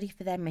getting ready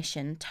for their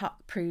mission,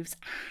 Tuck proves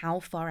how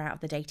far out of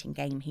the dating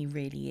game he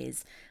really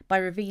is by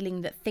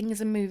revealing that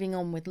things are moving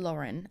on with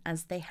Lauren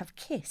as they have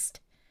kissed.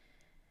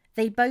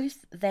 They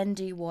both then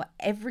do what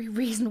every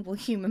reasonable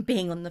human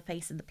being on the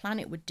face of the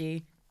planet would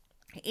do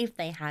if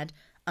they had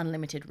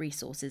unlimited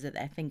resources at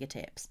their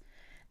fingertips.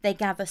 They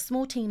gather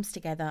small teams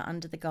together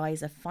under the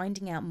guise of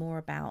finding out more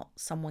about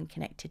someone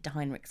connected to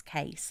Heinrich's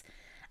case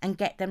and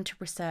get them to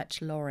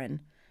research Lauren,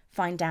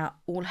 find out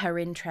all her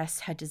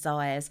interests, her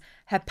desires,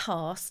 her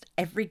past,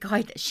 every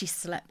guy that she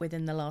slept with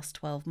in the last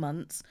 12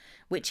 months,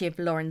 which if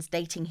Lauren's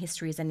dating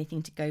history is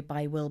anything to go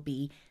by will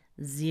be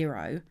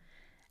 0,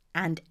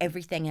 and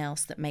everything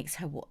else that makes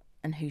her what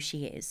and who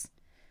she is.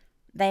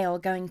 They are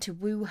going to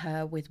woo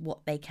her with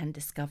what they can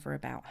discover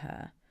about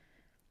her.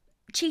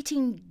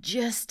 Cheating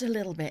just a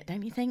little bit,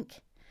 don't you think?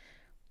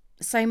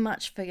 So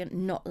much for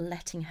not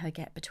letting her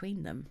get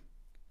between them.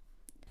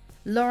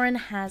 Lauren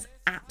has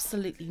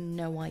absolutely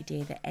no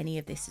idea that any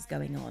of this is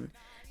going on.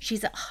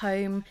 She's at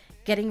home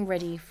getting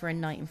ready for a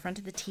night in front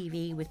of the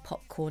TV with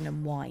popcorn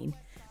and wine,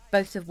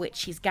 both of which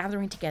she's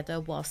gathering together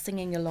while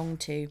singing along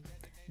to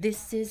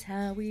 "This Is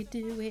How We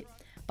Do It"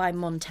 by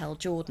Montel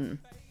Jordan.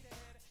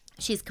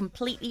 She's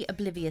completely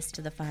oblivious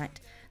to the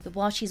fact that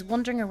while she's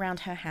wandering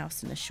around her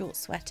house in a short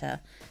sweater,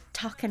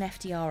 Tuck and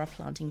FDR are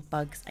planting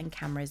bugs and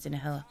cameras in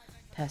her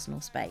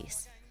personal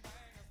space.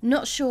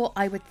 Not sure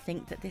I would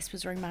think that this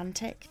was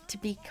romantic, to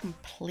be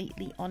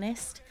completely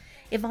honest.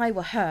 If I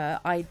were her,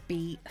 I'd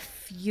be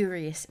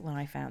furious when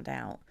I found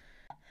out.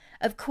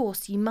 Of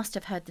course, you must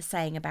have heard the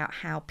saying about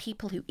how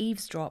people who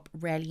eavesdrop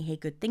rarely hear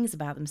good things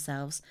about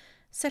themselves,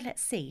 so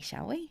let's see,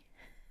 shall we?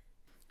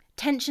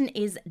 Tension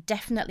is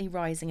definitely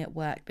rising at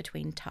work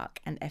between Tuck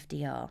and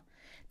FDR.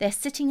 They're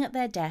sitting at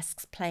their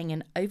desks playing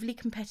an overly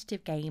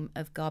competitive game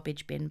of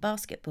garbage bin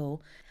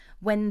basketball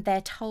when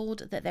they're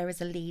told that there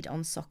is a lead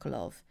on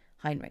Sokolov,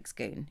 Heinrich's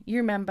goon. You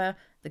remember,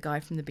 the guy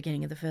from the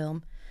beginning of the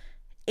film?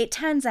 It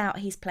turns out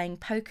he's playing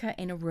poker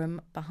in a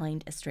room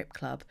behind a strip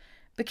club,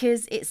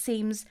 because it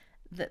seems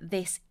that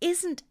this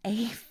isn't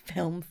a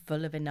film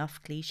full of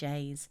enough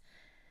cliches.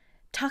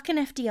 Tuck and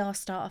FDR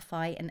start a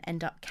fight and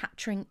end up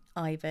capturing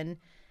Ivan,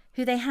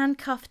 who they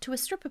handcuff to a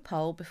stripper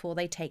pole before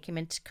they take him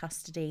into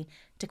custody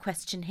to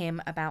question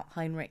him about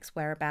Heinrich's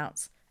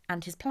whereabouts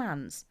and his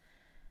plans.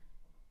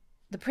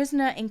 The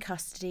prisoner in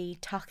custody,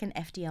 Tuck and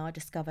FDR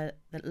discover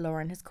that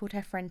Lauren has called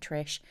her friend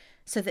Trish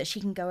so that she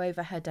can go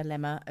over her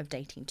dilemma of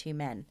dating 2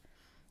 men.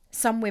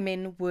 Some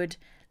women would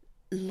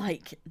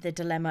like the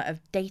dilemma of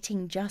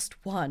dating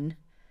just one.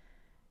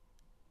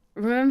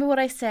 Remember what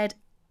I said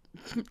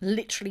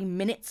literally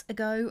minutes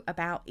ago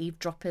about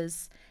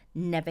eavesdroppers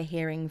never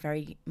hearing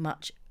very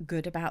much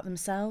good about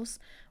themselves?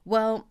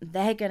 Well,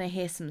 they're going to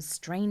hear some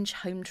strange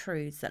home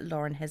truths that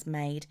Lauren has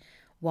made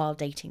while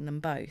dating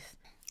them both.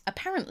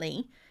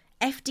 Apparently,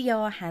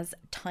 FDR has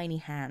tiny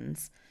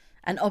hands,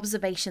 an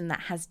observation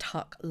that has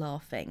Tuck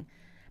laughing.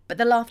 But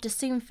the laughter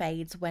soon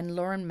fades when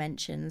Lauren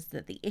mentions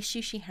that the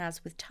issue she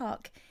has with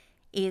Tuck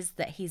is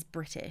that he's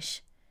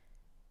British.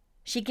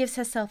 She gives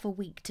herself a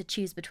week to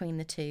choose between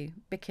the two,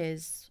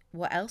 because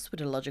what else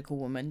would a logical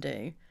woman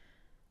do?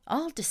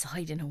 I'll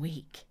decide in a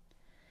week.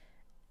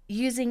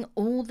 Using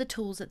all the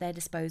tools at their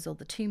disposal,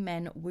 the two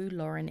men woo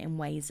Lauren in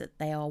ways that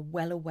they are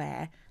well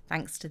aware,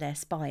 thanks to their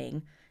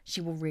spying,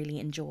 she will really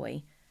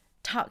enjoy.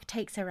 Tuck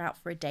takes her out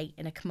for a date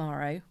in a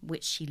Camaro,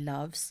 which she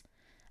loves.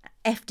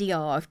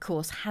 FDR, of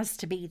course, has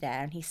to be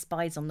there, and he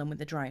spies on them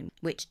with a drone,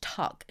 which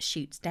Tuck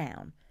shoots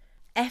down.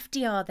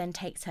 FDR then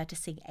takes her to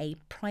see a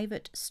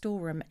private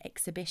storeroom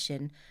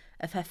exhibition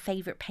of her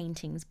favourite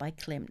paintings by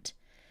Klimt.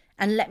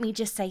 And let me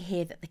just say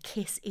here that the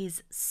kiss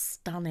is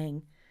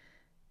stunning.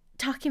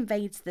 Tuck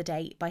invades the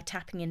date by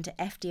tapping into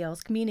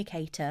FDR's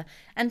communicator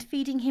and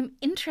feeding him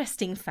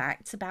interesting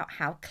facts about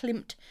how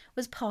Klimt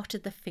was part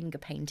of the finger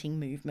painting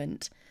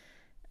movement.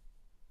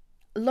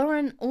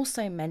 Lauren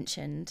also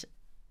mentioned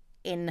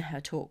in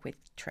her talk with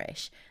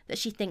Trish that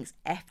she thinks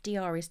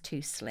FDR is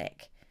too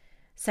slick.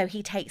 So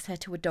he takes her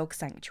to a dog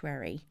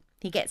sanctuary.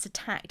 He gets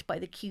attacked by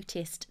the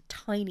cutest,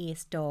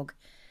 tiniest dog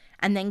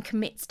and then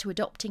commits to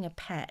adopting a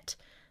pet,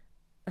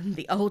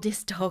 the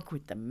oldest dog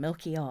with the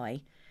milky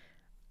eye.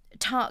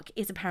 Tuck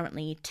is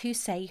apparently too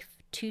safe,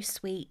 too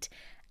sweet,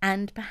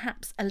 and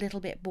perhaps a little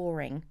bit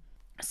boring.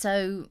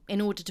 So, in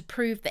order to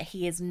prove that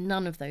he is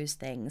none of those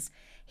things,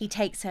 he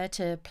takes her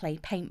to play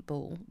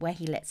paintball, where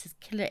he lets his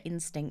killer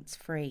instincts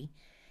free.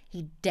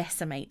 He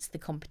decimates the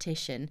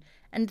competition,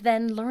 and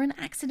then Lauren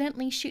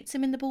accidentally shoots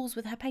him in the balls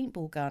with her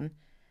paintball gun.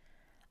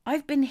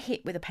 I've been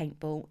hit with a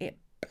paintball. It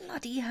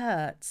bloody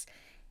hurts,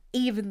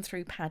 even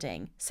through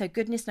padding, so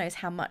goodness knows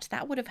how much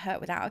that would have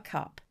hurt without a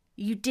cup.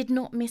 You did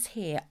not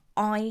mishear.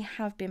 I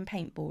have been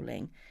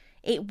paintballing.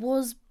 It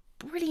was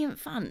brilliant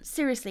fun.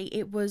 Seriously,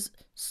 it was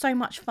so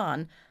much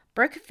fun.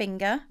 Broke a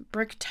finger,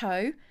 broke a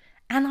toe,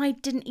 and I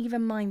didn't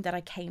even mind that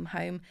I came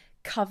home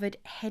covered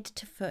head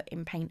to foot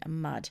in paint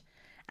and mud.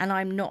 And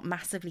I'm not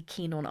massively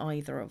keen on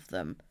either of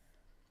them.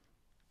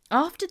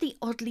 After the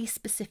oddly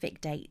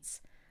specific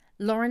dates,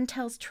 Lauren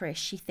tells Trish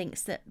she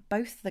thinks that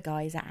both the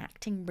guys are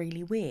acting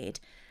really weird,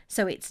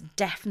 so it's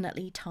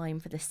definitely time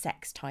for the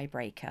sex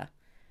tiebreaker.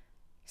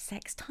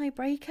 Sex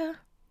tiebreaker?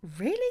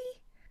 Really?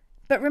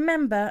 But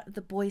remember,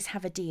 the boys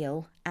have a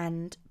deal,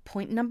 and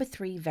point number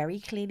 3 very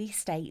clearly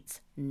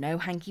states, no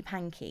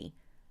hanky-panky.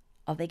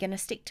 Are they going to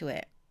stick to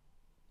it?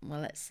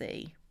 Well, let's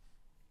see.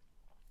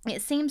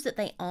 It seems that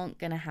they aren't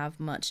going to have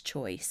much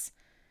choice,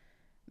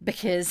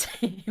 because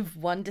if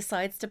one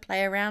decides to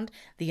play around,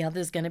 the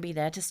other's going to be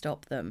there to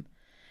stop them.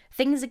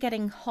 Things are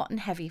getting hot and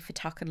heavy for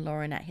Tuck and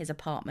Lauren at his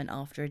apartment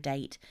after a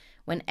date,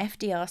 when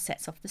FDR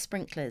sets off the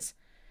sprinklers.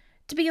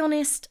 To be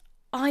honest,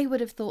 I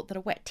would have thought that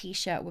a wet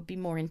t-shirt would be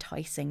more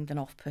enticing than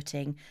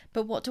off-putting,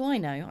 but what do I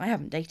know? I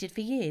haven't dated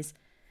for years.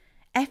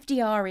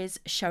 FDR is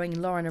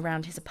showing Lauren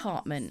around his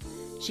apartment.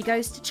 She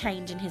goes to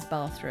change in his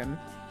bathroom.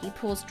 He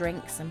pours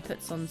drinks and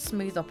puts on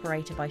Smooth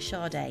Operator by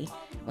Sade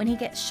when he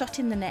gets shot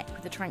in the neck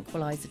with a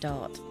tranquilizer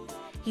dart.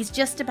 He's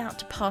just about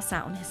to pass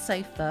out on his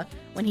sofa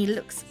when he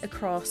looks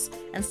across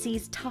and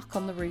sees Tuck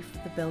on the roof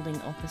of the building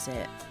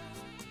opposite.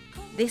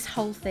 This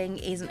whole thing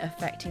isn't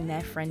affecting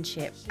their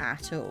friendship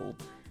at all,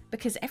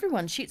 because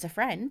everyone shoots a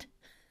friend.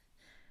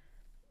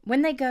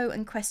 When they go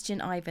and question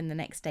Ivan the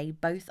next day,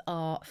 both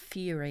are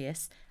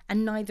furious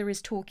and neither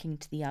is talking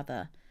to the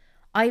other.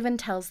 Ivan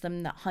tells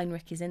them that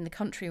Heinrich is in the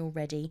country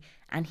already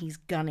and he's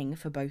gunning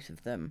for both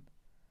of them.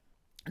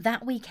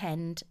 That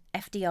weekend,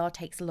 FDR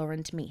takes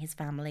Lauren to meet his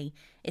family,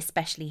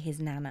 especially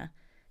his nana.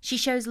 She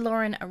shows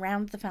Lauren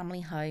around the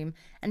family home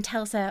and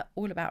tells her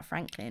all about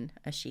Franklin,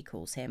 as she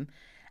calls him,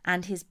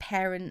 and his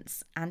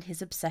parents and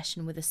his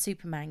obsession with a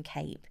Superman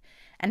cape,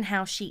 and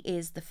how she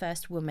is the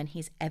first woman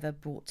he's ever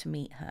brought to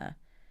meet her.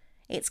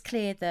 It's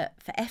clear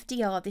that for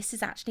FDR, this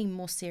is actually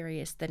more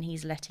serious than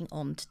he's letting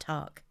on to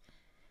Tuck.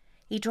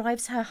 He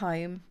drives her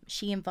home,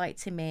 she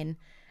invites him in,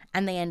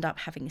 and they end up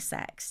having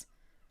sex.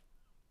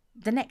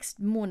 The next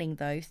morning,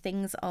 though,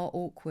 things are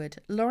awkward.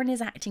 Lauren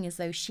is acting as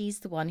though she's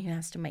the one who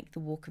has to make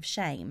the walk of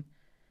shame.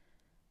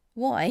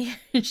 Why?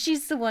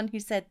 She's the one who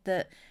said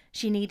that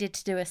she needed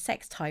to do a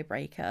sex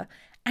tiebreaker,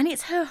 and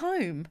it's her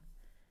home.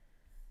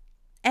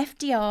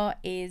 FDR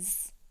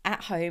is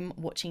at home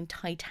watching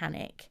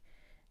Titanic.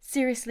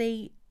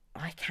 Seriously,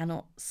 I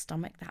cannot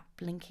stomach that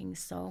blinking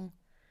song.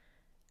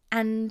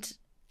 And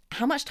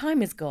how much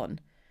time has gone?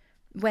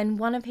 When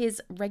one of his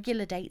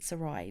regular dates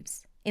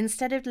arrives,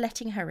 instead of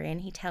letting her in,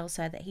 he tells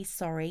her that he's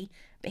sorry,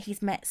 but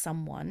he's met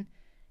someone.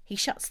 He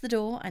shuts the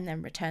door and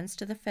then returns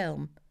to the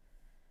film.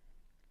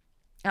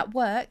 At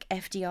work,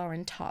 FDR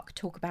and Tuck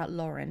talk about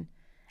Lauren.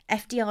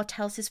 FDR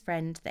tells his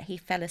friend that he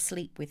fell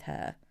asleep with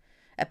her.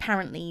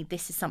 Apparently,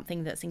 this is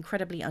something that's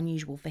incredibly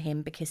unusual for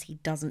him because he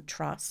doesn't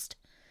trust.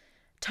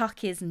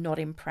 Tuck is not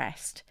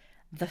impressed.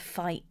 The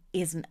fight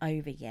isn't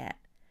over yet.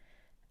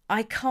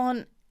 I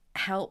can't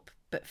help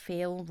but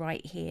feel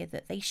right here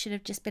that they should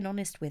have just been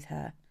honest with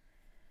her.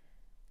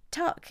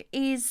 Tuck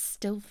is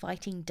still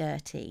fighting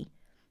dirty.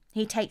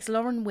 He takes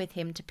Lauren with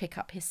him to pick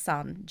up his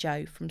son,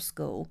 Joe, from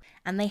school,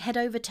 and they head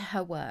over to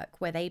her work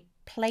where they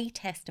play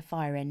test a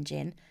fire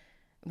engine,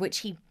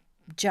 which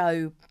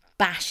Joe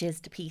bashes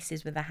to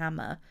pieces with a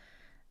hammer.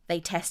 They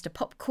test a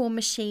popcorn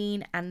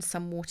machine and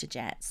some water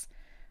jets.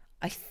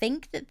 I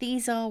think that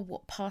these are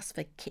what pass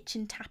for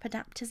kitchen tap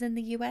adapters in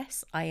the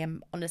US. I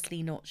am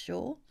honestly not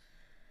sure.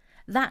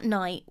 That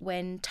night,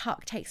 when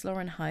Tuck takes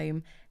Lauren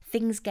home,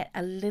 things get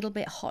a little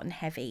bit hot and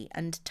heavy,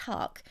 and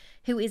Tuck,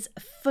 who is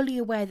fully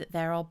aware that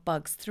there are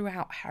bugs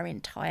throughout her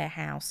entire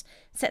house,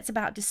 sets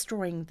about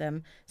destroying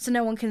them so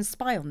no one can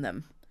spy on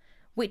them,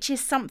 which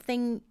is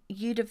something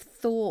you'd have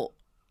thought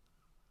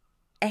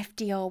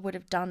FDR would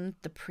have done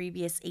the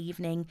previous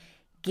evening,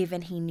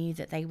 given he knew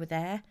that they were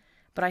there.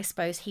 But I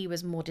suppose he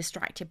was more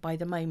distracted by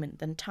the moment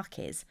than Tuck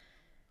is.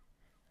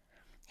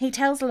 He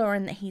tells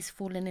Lauren that he's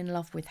fallen in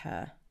love with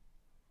her.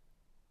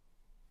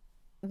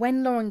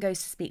 When Lauren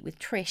goes to speak with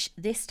Trish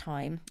this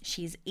time,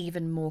 she's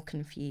even more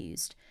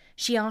confused.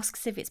 She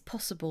asks if it's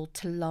possible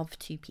to love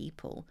two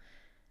people.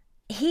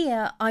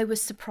 Here, I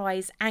was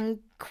surprised and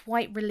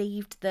quite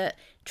relieved that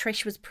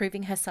Trish was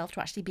proving herself to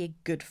actually be a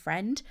good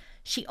friend.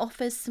 She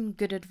offers some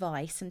good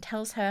advice and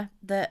tells her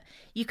that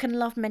you can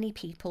love many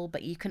people,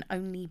 but you can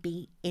only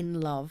be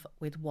in love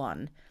with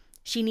one.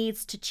 She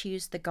needs to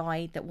choose the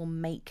guy that will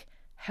make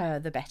her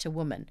the better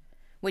woman,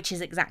 which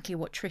is exactly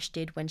what Trish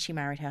did when she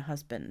married her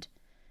husband.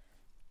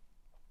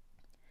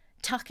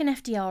 Tuck and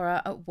FDR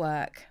are at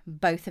work.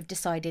 Both have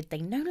decided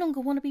they no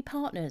longer want to be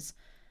partners.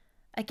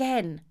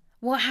 Again,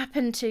 what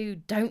happened to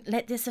don't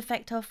let this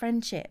affect our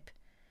friendship?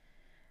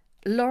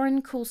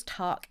 Lauren calls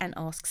Tuck and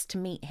asks to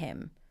meet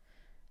him.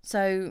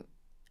 So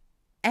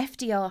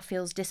FDR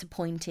feels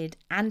disappointed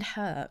and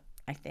hurt,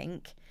 I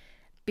think,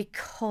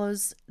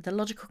 because the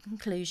logical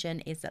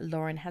conclusion is that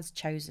Lauren has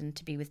chosen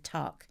to be with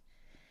Tuck.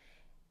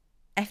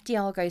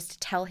 FDR goes to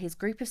tell his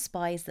group of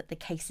spies that the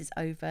case is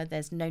over,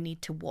 there's no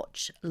need to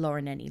watch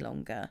Lauren any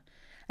longer.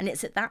 And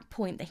it's at that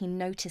point that he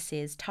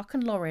notices Tuck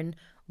and Lauren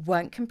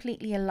weren't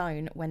completely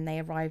alone when they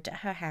arrived at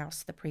her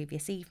house the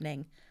previous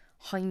evening.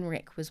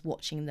 Heinrich was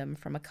watching them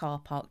from a car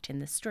parked in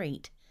the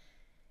street.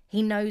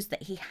 He knows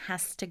that he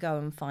has to go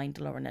and find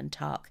Lauren and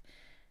Tuck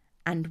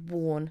and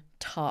warn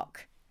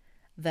Tuck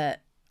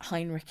that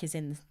Heinrich is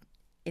in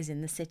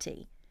the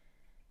city.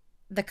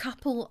 The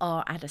couple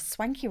are at a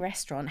swanky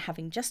restaurant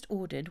having just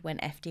ordered when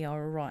FDR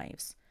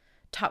arrives.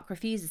 Tuck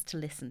refuses to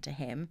listen to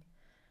him,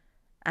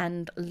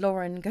 and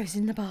Lauren goes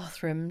in the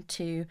bathroom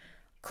to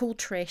call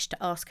Trish to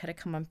ask her to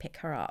come and pick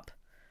her up.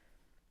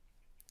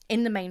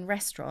 In the main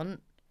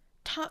restaurant,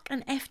 Tuck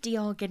and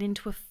FDR get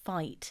into a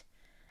fight,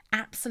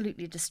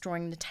 absolutely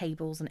destroying the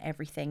tables and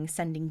everything,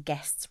 sending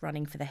guests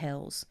running for the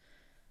hills.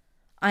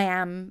 I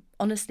am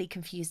honestly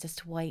confused as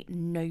to why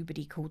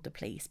nobody called the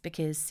police,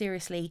 because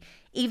seriously,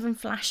 even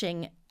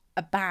flashing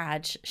a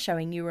badge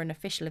showing you were an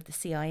official of the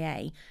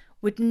CIA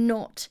would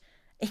not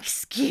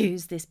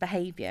excuse this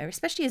behaviour,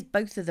 especially as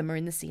both of them are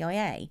in the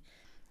CIA.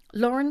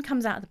 Lauren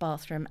comes out of the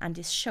bathroom and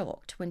is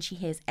shocked when she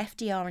hears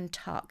FDR and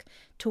Tuck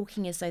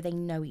talking as though they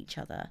know each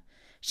other.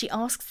 She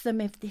asks them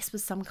if this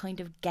was some kind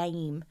of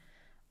game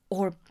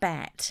or a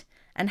bet,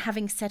 and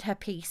having said her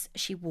piece,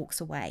 she walks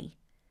away.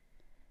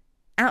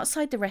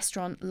 Outside the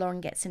restaurant, Lauren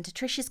gets into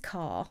Trish's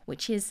car,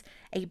 which is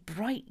a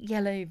bright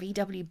yellow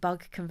VW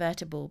Bug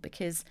convertible,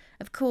 because,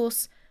 of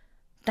course,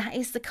 that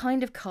is the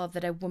kind of car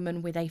that a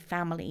woman with a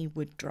family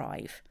would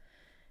drive.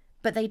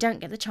 But they don't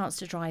get the chance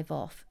to drive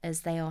off,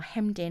 as they are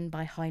hemmed in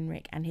by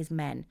Heinrich and his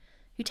men,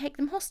 who take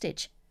them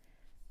hostage.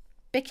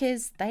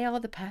 Because they are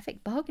the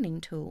perfect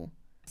bargaining tool.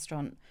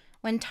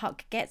 When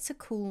Tuck gets a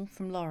call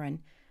from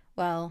Lauren,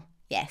 well,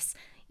 yes,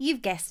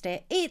 you've guessed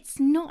it, it's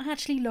not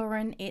actually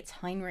Lauren, it's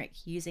Heinrich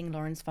using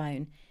Lauren's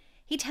phone.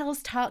 He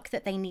tells Tuck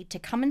that they need to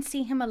come and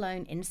see him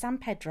alone in San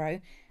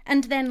Pedro,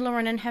 and then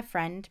Lauren and her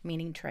friend,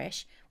 meaning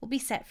Trish, will be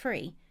set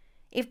free.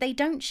 If they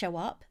don't show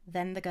up,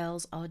 then the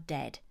girls are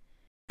dead.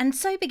 And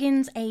so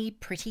begins a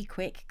pretty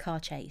quick car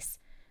chase.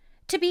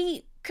 To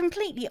be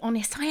completely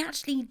honest, I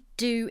actually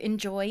do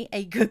enjoy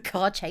a good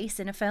car chase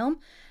in a film,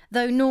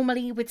 though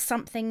normally with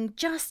something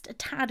just a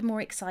tad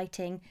more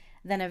exciting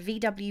than a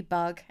VW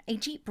Bug, a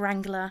Jeep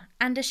Wrangler,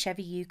 and a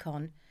Chevy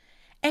Yukon.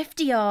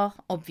 FDR,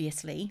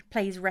 obviously,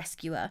 plays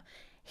rescuer.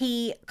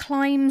 He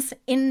climbs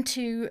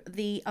into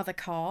the other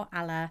car,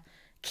 a la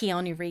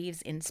Keanu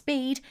Reeves in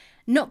Speed,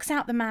 knocks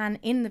out the man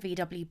in the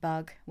VW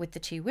Bug with the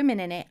two women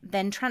in it,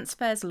 then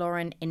transfers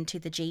Lauren into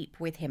the Jeep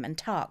with him and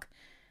Tuck.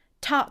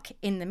 Tuck,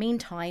 in the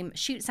meantime,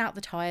 shoots out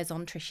the tyres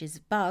on Trish's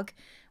Bug,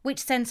 which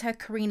sends her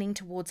careening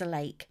towards a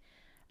lake.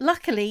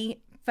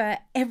 Luckily for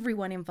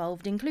everyone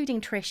involved, including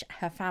Trish,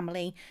 her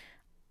family,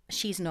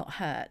 she's not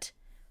hurt.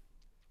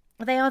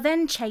 They are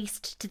then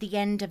chased to the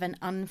end of an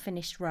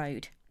unfinished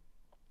road,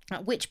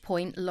 at which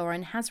point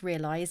Lauren has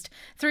realised,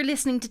 through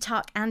listening to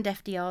Tuck and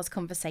FDR's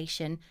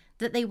conversation,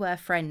 that they were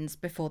friends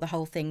before the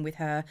whole thing with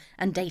her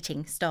and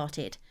dating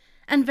started,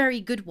 and very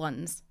good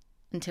ones,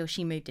 until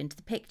she moved into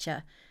the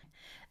picture.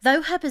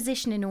 Though her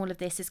position in all of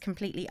this is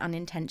completely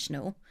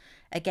unintentional,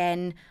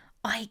 again,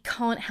 I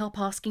can't help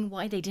asking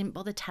why they didn't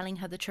bother telling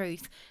her the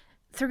truth.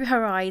 Through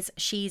her eyes,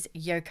 she's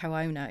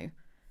Yoko Ono.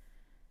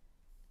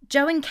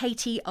 Joe and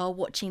Katie are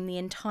watching the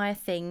entire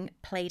thing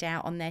played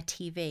out on their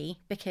TV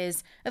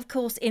because, of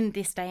course, in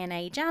this day and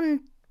age,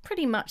 and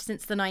pretty much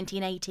since the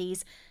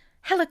 1980s,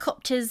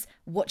 helicopters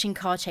watching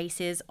car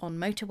chases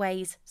on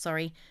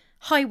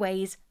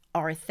highways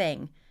are a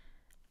thing.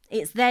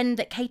 It's then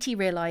that Katie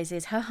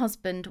realises her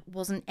husband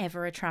wasn't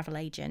ever a travel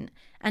agent,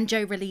 and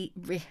Joe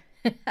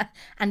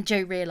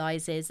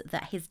realises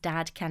that his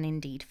dad can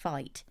indeed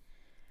fight.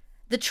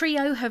 The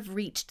trio have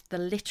reached the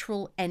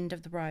literal end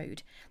of the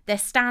road. They're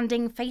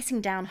standing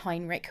facing down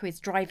Heinrich, who is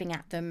driving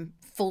at them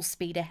full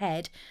speed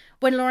ahead,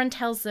 when Lauren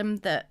tells them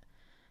that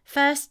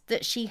first,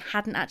 that she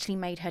hadn't actually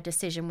made her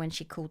decision when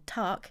she called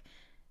Tuck.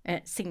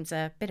 It seems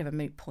a bit of a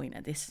moot point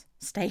at this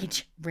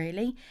stage,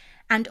 really.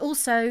 And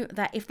also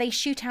that if they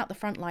shoot out the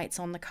front lights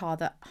on the car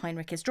that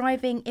Heinrich is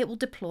driving, it will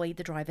deploy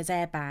the driver's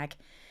airbag.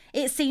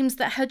 It seems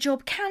that her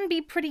job can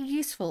be pretty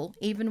useful,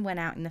 even when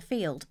out in the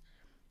field.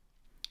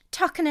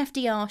 Tuck and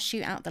FDR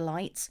shoot out the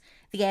lights,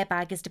 the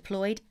airbag is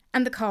deployed,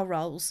 and the car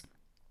rolls,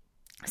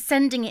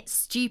 sending it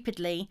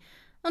stupidly,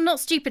 well, not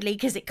stupidly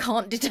because it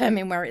can't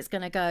determine where it's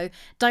going to go,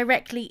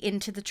 directly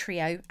into the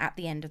trio at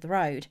the end of the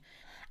road.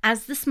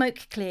 As the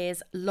smoke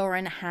clears,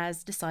 Lauren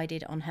has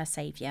decided on her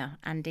saviour,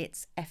 and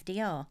it's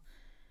FDR.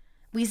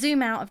 We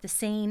zoom out of the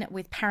scene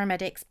with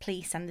paramedics,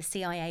 police, and the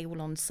CIA all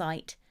on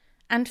site,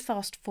 and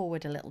fast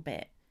forward a little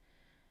bit.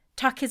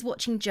 Tuck is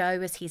watching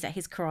Joe as he's at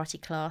his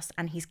karate class,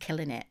 and he's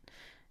killing it.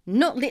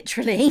 Not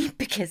literally,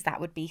 because that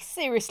would be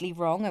seriously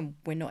wrong, and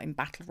we're not in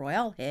Battle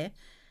Royale here.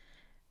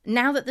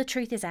 Now that the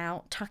truth is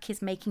out, Tuck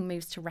is making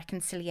moves to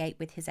reconciliate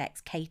with his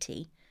ex,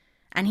 Katie.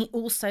 And he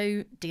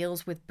also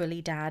deals with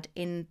Bully Dad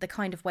in the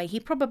kind of way he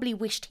probably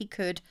wished he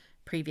could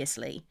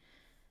previously.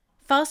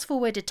 Fast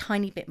forward a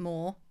tiny bit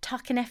more,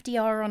 Tuck and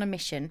FDR are on a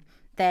mission.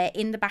 They're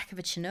in the back of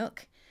a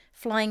Chinook,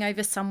 flying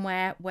over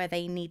somewhere where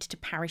they need to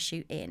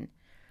parachute in.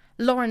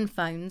 Lauren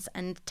phones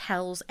and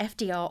tells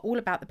FDR all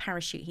about the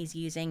parachute he's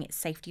using, its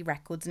safety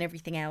records and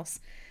everything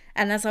else.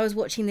 And as I was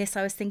watching this,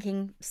 I was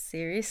thinking,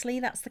 seriously,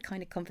 that's the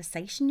kind of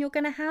conversation you're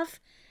going to have?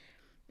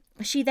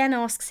 She then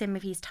asks him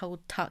if he's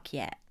told Tuck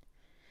yet.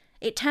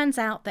 It turns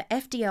out that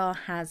FDR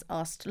has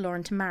asked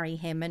Lauren to marry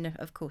him, and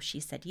of course she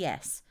said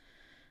yes.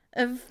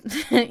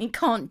 It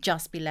can't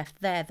just be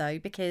left there, though,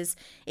 because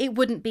it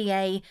wouldn't be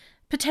a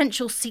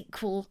potential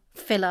sequel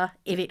filler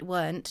if it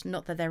weren't,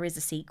 not that there is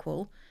a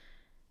sequel.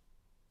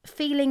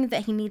 Feeling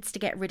that he needs to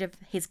get rid of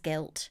his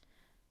guilt,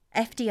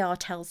 FDR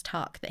tells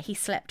Tuck that he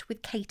slept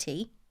with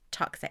Katie,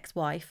 Tuck's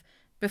ex-wife,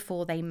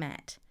 before they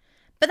met.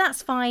 But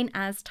that's fine,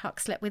 as Tuck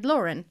slept with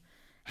Lauren.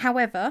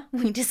 However,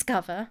 we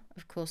discover,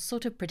 of course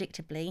sort of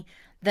predictably,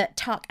 that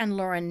Tuck and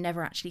Lauren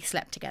never actually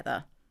slept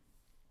together.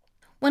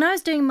 When I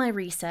was doing my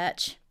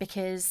research,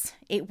 because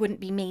it wouldn't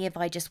be me if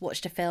I just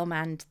watched a film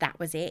and that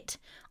was it,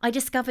 I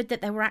discovered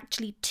that there were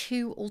actually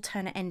 2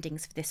 alternate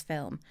endings for this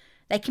film.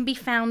 They can be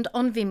found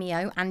on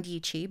Vimeo and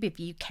YouTube if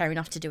you care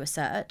enough to do a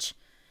search.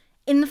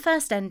 In the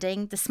first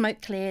ending, the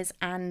smoke clears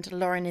and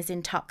Lauren is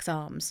in Tuck's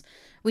arms.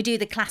 We do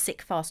the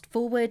classic fast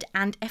forward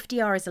and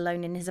FDR is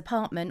alone in his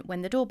apartment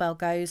when the doorbell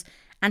goes,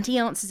 and he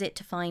answers it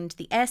to find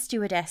the air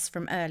stewardess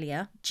from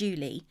earlier,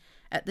 Julie,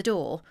 at the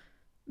door.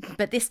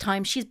 But this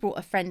time she's brought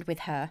a friend with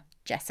her,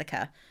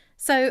 Jessica.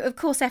 So, of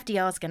course,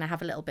 FDR's going to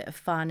have a little bit of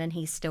fun and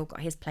he's still got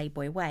his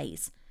playboy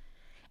ways.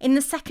 In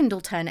the second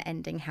alternate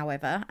ending,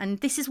 however, and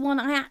this is one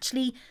I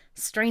actually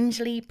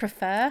strangely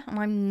prefer, and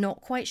I'm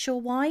not quite sure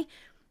why,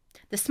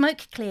 the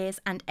smoke clears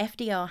and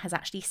FDR has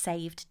actually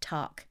saved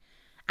Tuck.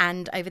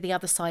 And over the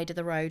other side of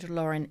the road,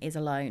 Lauren is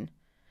alone.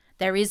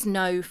 There is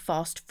no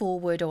fast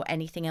forward or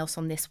anything else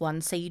on this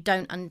one, so you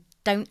don't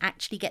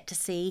actually get to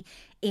see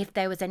if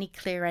there was any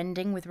clear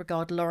ending with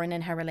regard to Lauren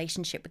and her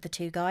relationship with the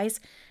 2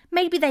 guys.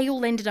 Maybe they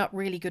all ended up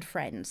really good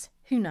friends.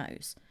 Who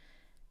knows?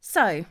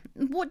 So,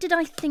 what did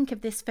I think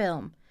of this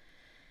film?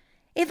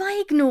 If I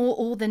ignore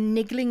all the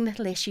niggling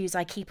little issues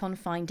I keep on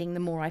finding the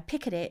more I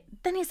pick at it,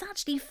 then it's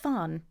actually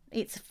fun.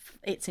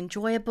 It's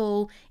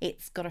enjoyable,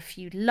 it's got a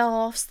few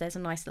laughs, there's a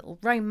nice little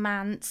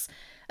romance.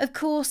 Of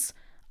course,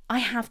 I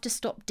have to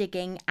stop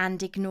digging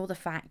and ignore the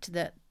fact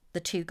that the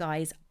 2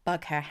 guys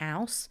bug her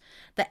house,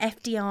 that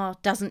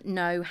FDR doesn't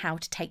know how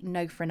to take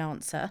no for an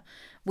answer,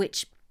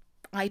 which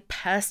I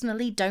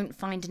personally don't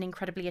find an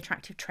incredibly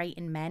attractive trait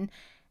in men,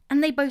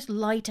 and they both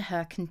lie to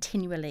her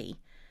continually.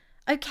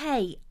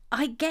 Okay,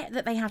 I get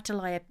that they have to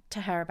lie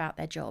to her about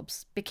their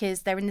jobs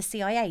because they're in the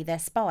CIA, they're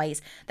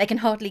spies. They can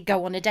hardly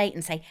go on a date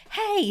and say,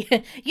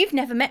 hey, you've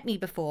never met me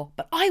before,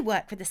 but I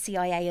work for the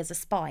CIA as a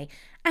spy,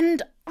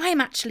 and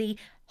I'm actually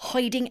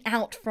hiding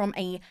out from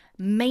a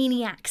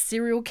maniac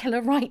serial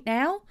killer right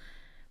now.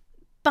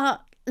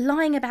 But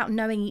lying about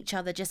knowing each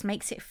other just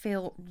makes it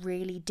feel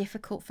really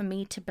difficult for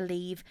me to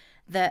believe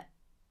that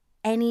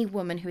any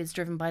woman who is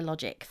driven by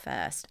logic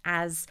first,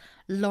 as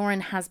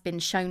Lauren has been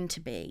shown to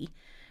be,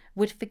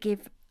 would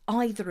forgive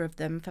either of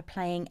them for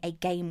playing a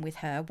game with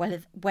her,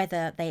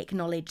 whether they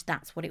acknowledge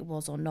that's what it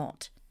was or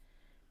not.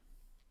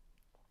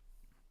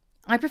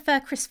 I prefer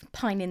Chris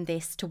Pine in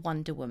this to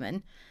Wonder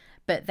Woman,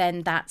 but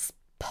then that's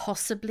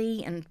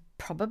possibly and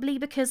probably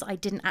because I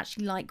didn't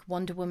actually like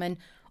Wonder Woman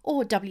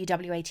or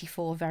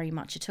WW84 very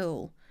much at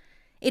all.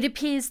 It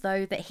appears,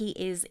 though, that he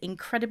is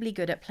incredibly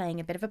good at playing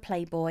a bit of a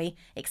playboy,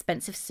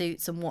 expensive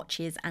suits and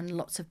watches, and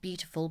lots of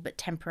beautiful but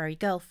temporary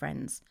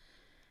girlfriends.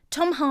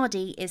 Tom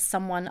Hardy is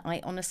someone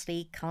I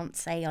honestly can't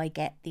say I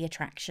get the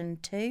attraction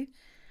to.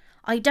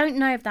 I don't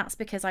know if that's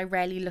because I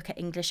rarely look at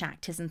English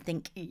actors and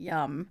think,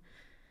 yum.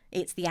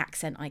 It's the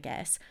accent, I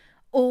guess.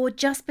 Or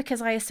just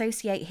because I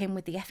associate him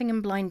with the effing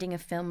and blinding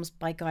of films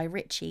by Guy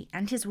Ritchie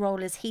and his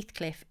role as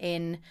Heathcliff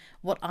in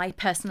what I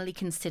personally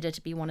consider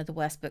to be one of the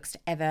worst books to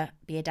ever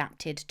be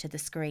adapted to the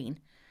screen.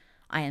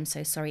 I am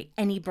so sorry,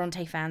 any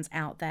Bronte fans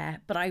out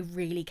there, but I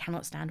really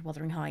cannot stand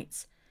Wuthering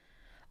Heights.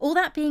 All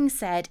that being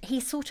said,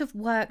 he sort of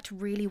worked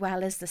really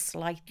well as the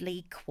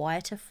slightly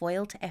quieter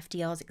foil to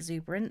FDR's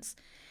exuberance.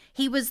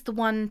 He was the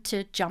one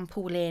to jump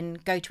all in,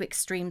 go to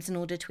extremes in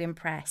order to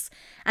impress,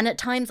 and at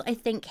times I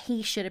think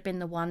he should have been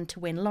the one to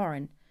win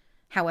Lauren.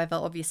 However,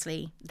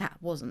 obviously, that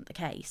wasn't the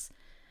case.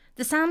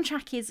 The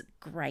soundtrack is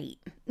great.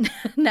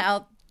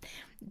 Now,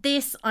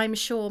 this, I'm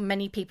sure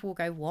many people will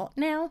go, what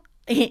now?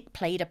 It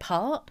played a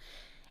part?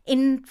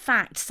 In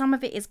fact, some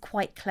of it is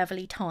quite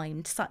cleverly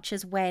timed, such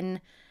as when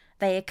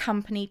they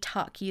accompany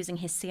Tuck using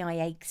his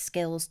CIA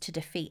skills to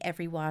defeat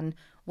everyone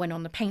when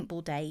on the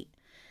paintball date,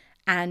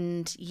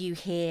 and you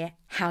hear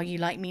How You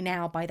Like Me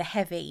Now by The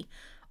Heavy,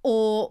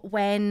 or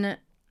when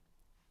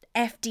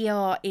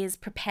FDR is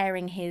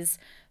preparing his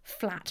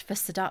flat for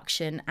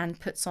seduction and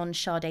puts on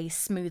Sade's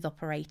Smooth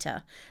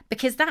Operator,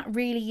 because that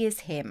really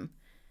is him.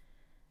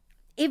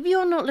 If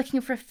you're not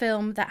looking for a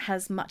film that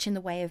has much in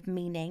the way of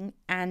meaning,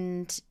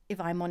 and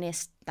if I'm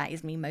honest, that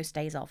is me most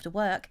days after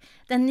work,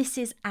 then this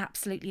is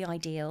absolutely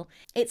ideal.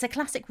 It's a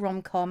classic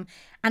rom-com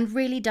and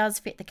really does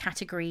fit the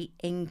category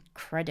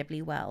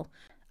incredibly well.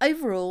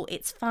 Overall,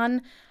 it's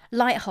fun,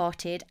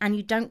 light-hearted, and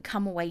you don't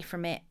come away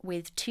from it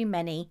with too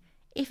many,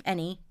 if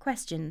any,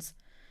 questions.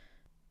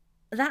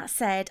 That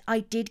said, I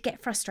did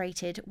get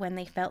frustrated when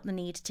they felt the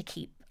need to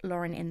keep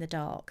Lauren in the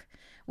dark,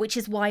 which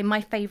is why my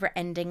favourite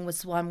ending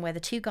was one where the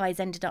two guys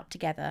ended up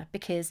together,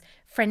 because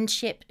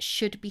friendship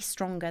should be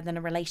stronger than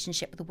a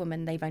relationship with a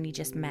woman they've only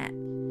just met.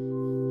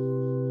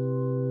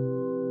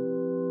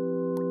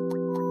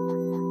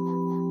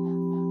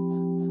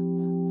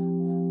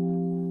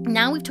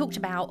 Now we've talked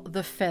about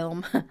the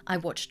film. I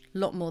watched a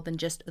lot more than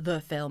just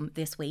the film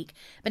this week,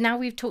 but now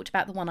we've talked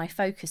about the one I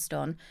focused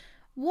on.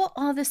 What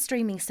are the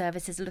streaming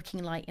services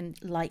looking like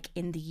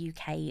in the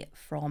UK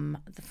from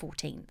the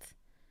 14th?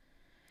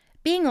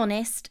 Being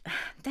honest,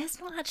 there's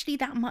not actually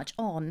that much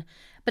on,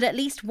 but at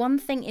least one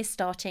thing is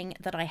starting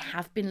that I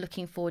have been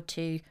looking forward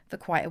to for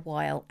quite a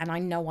while, and I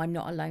know I'm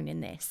not alone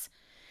in this.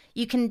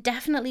 You can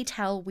definitely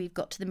tell we've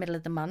got to the middle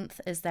of the month,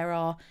 as there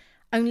are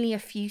only a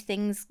few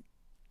things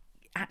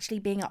actually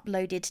being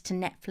uploaded to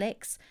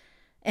Netflix.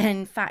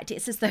 In fact,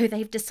 it's as though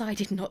they've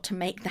decided not to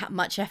make that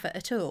much effort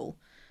at all.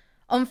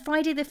 On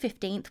Friday the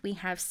 15th, we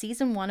have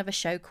season 1 of a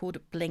show called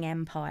Bling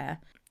Empire.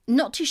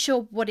 Not too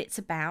sure what it's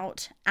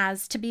about,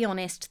 as, to be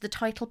honest, the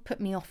title put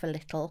me off a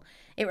little.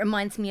 It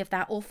reminds me of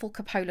that awful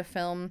Coppola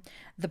film,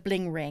 The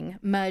Bling Ring,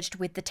 merged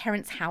with the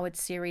Terrence Howard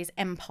series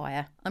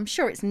Empire. I'm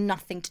sure it's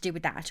nothing to do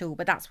with that at all,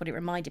 but that's what it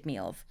reminded me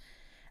of.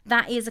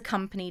 That is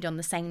accompanied on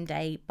the same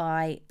day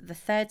by the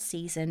 3rd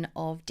season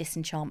of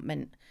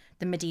Disenchantment,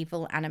 the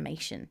medieval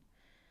animation.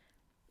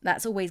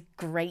 That's always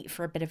great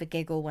for a bit of a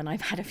giggle when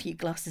I've had a few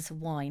glasses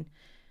of wine.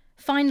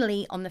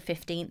 Finally, on the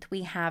 15th,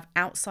 we have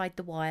Outside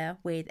the Wire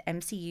with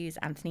MCU's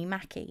Anthony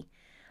Mackie.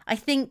 I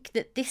think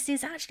that this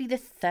is actually the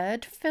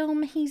 3rd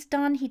film he's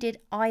done. He did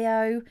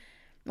I.O.,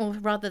 or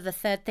rather the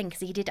 3rd thing,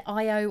 because he did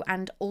I.O.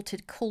 and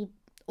Altered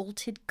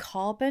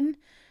Carbon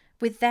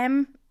with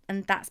them,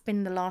 and that's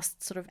been the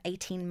last sort of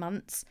 18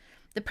 months.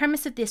 The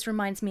premise of this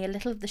reminds me a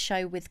little of the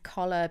show with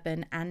Carl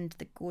Urban and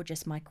the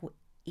gorgeous Michael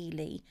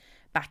Ealy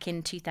back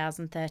in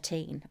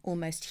 2013,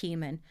 Almost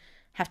Human.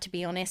 Have to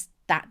be honest,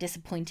 that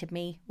disappointed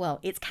me. Well,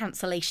 its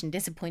cancellation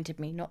disappointed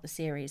me, not the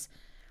series.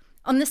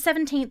 On the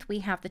 17th, we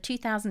have the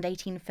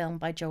 2018 film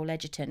by Joel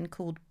Edgerton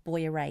called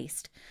Boy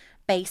Erased,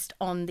 based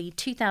on the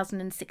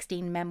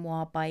 2016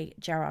 memoir by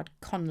Gerard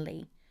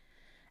Connolly.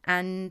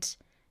 And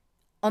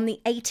on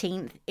the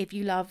 18th, if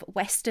you love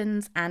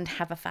westerns and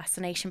have a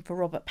fascination for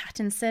Robert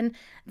Pattinson,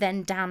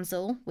 then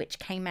Damsel, which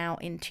came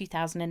out in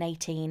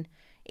 2018,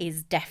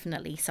 is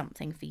definitely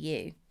something for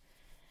you.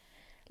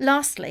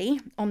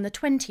 Lastly, on the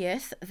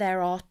 20th,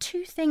 there are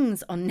 2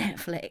 things on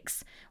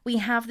Netflix. We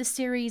have the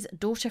series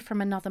Daughter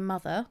from Another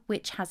Mother,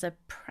 which has a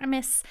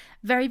premise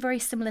very, very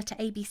similar to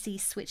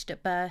ABC's Switched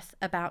at Birth,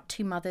 about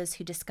 2 mothers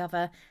who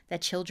discover their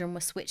children were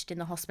switched in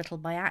the hospital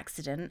by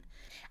accident.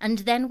 And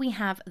then we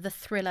have the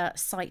thriller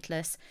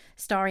Sightless,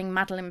 starring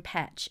Madeline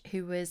Petch,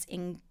 who was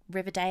in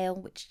Riverdale,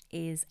 which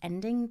is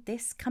ending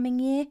this coming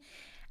year.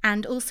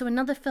 And also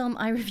another film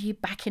I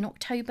reviewed back in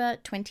October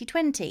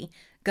 2020,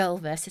 Girl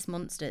vs.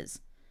 Monsters.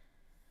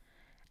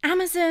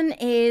 Amazon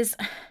is,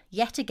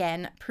 yet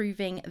again,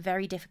 proving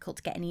very difficult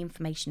to get any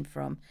information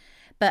from.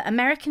 But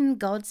American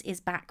Gods is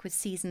back with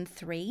season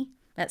 3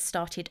 that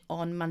started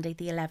on Monday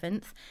the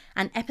 11th,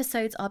 and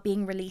episodes are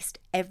being released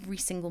every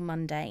single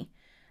Monday.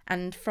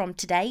 And from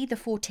today, the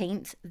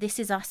 14th, This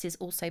Is Us is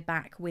also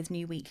back with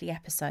new weekly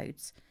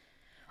episodes.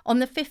 On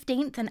the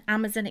 15th, an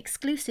Amazon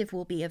exclusive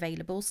will be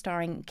available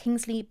starring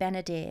Kingsley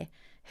Ben-Adir,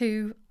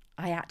 who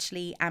I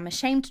actually am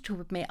ashamed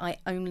to admit I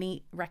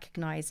only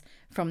recognise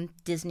from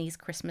Disney's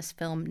Christmas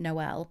film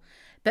Noel,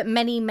 but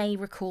many may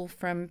recall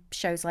from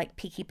shows like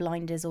Peaky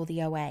Blinders or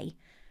The OA.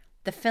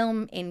 The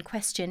film in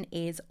question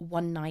is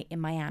One Night in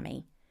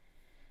Miami.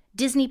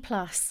 Disney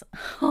Plus.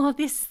 Oh,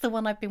 this is the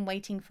one I've been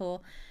waiting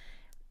for.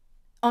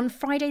 On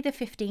Friday the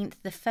 15th,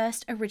 the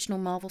first original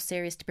Marvel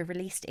series to be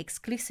released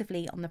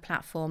exclusively on the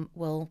platform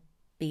will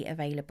be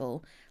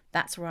available.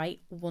 That's right,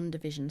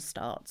 WandaVision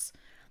starts.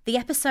 The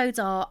episodes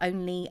are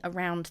only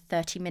around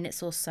 30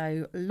 minutes or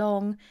so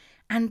long,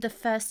 and the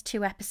first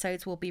 2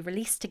 episodes will be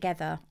released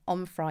together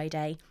on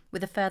Friday,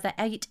 with a further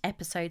 8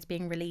 episodes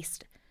being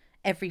released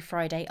every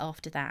Friday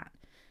after that.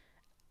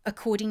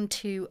 According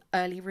to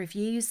early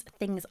reviews,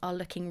 things are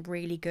looking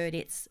really good.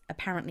 It's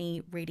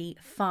apparently really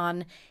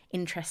fun,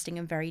 interesting,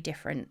 and very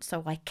different,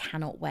 so I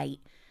cannot wait.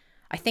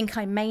 I think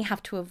I may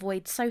have to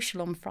avoid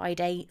social on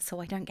Friday so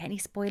I don't get any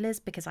spoilers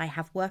because I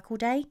have work all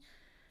day.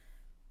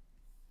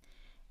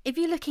 If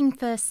you're looking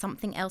for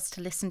something else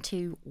to listen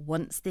to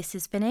once this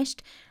is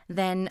finished,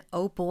 then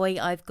oh boy,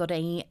 I've got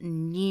a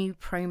new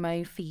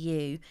promo for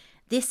you.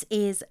 This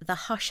is the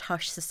Hush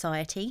Hush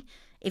Society.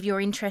 If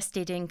you're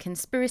interested in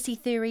conspiracy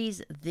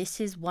theories, this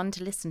is one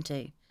to listen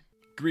to.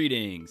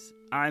 Greetings,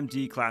 I'm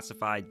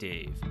Declassified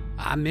Dave.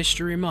 I'm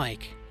Mystery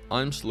Mike.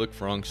 I'm Slick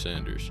Frank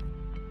Sanders.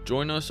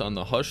 Join us on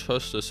the Hush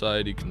Hush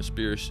Society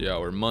Conspiracy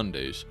Hour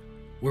Mondays,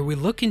 where we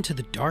look into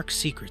the dark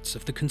secrets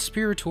of the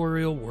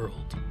conspiratorial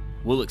world.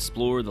 We'll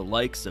explore the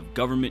likes of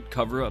government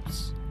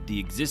cover-ups, the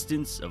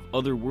existence of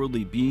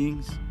otherworldly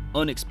beings,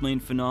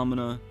 unexplained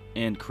phenomena,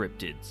 and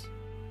cryptids.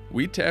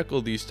 We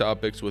tackle these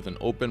topics with an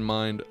open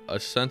mind, a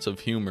sense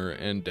of humor,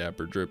 and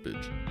dapper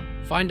drippage.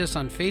 Find us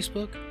on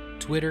Facebook,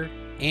 Twitter,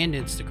 and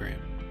Instagram,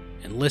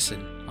 and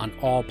listen on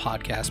all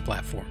podcast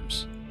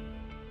platforms.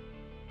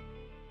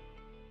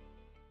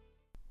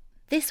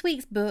 This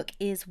week's book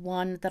is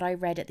one that I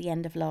read at the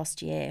end of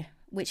last year,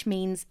 which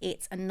means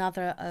it's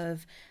another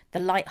of the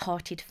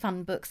light-hearted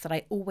fun books that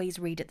I always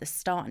read at the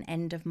start and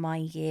end of my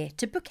year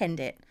to bookend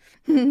it.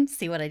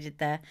 See what I did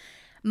there?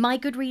 My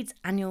Goodreads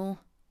annual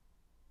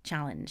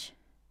challenge.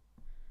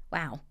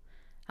 Wow,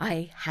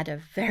 I had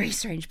a very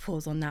strange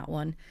pause on that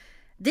one.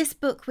 This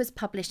book was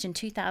published in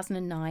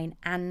 2009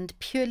 and,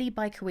 purely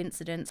by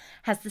coincidence,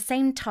 has the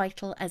same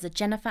title as a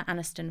Jennifer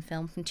Aniston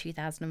film from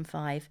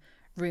 2005,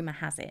 Rumour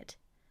Has It.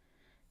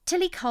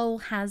 Tilly Cole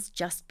has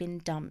just been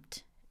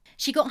dumped.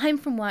 She got home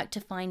from work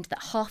to find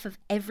that half of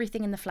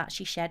everything in the flat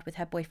she shared with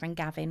her boyfriend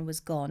Gavin was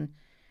gone,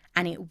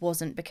 and it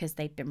wasn't because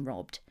they'd been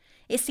robbed.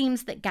 It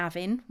seems that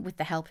Gavin, with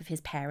the help of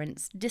his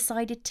parents,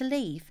 decided to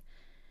leave.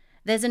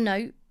 There's a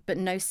note, but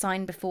no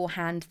sign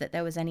beforehand that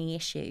there was any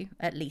issue,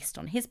 at least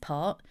on his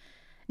part.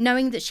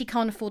 Knowing that she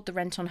can't afford the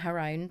rent on her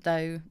own,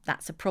 though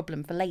that's a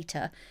problem for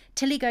later,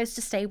 Tilly goes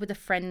to stay with a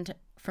friend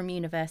from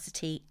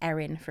university,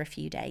 Erin, for a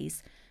few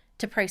days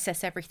to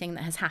process everything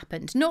that has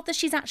happened. Not that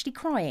she's actually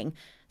crying,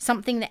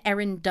 something that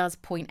Erin does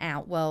point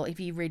out. Well, if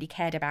you really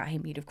cared about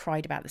him, you'd have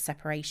cried about the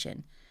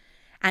separation.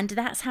 And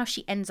that's how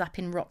she ends up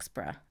in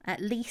Roxburgh,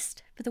 at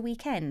least for the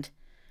weekend.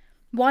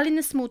 While in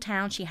the small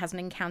town, she has an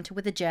encounter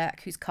with a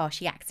jerk whose car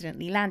she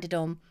accidentally landed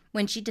on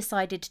when she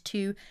decided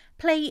to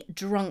play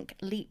drunk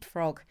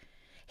leapfrog.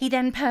 He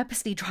then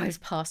purposely drives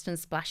past and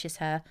splashes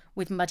her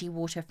with muddy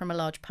water from a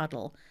large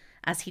puddle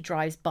as he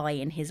drives by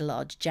in his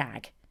large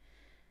Jag.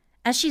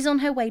 As she's on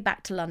her way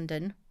back to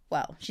London,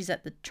 well, she's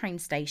at the train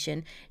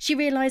station, she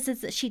realises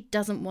that she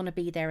doesn't want to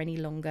be there any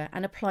longer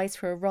and applies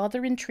for a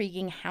rather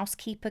intriguing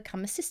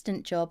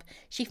housekeeper-cum-assistant job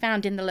she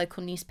found in the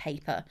local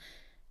newspaper.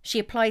 She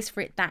applies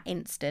for it that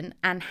instant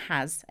and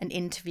has an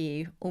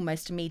interview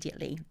almost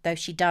immediately, though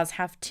she does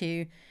have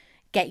to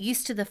get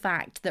used to the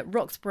fact that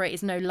Roxburgh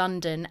is no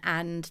London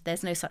and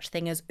there's no such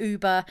thing as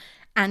Uber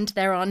and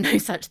there are no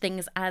such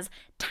things as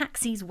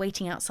taxis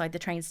waiting outside the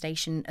train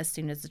station as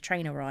soon as the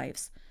train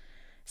arrives.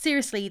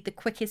 Seriously, the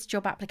quickest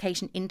job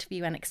application,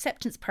 interview and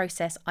acceptance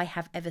process I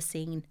have ever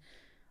seen.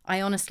 I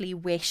honestly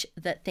wish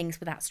that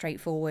things were that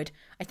straightforward.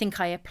 I think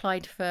I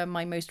applied for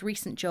my most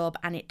recent job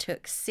and it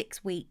took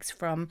 6 weeks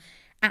from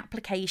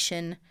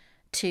application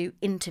to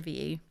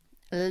interview,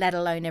 let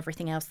alone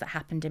everything else that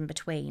happened in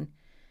between.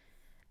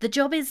 The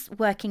job is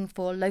working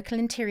for local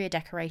interior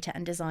decorator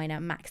and designer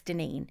Max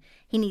Deneen.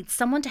 He needs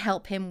someone to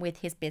help him with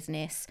his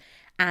business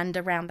and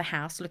around the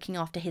house, looking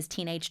after his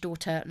teenage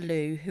daughter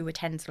Lou, who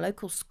attends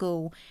local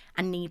school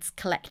and needs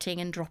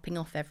collecting and dropping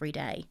off every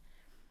day.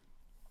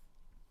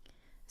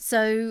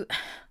 So,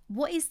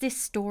 what is this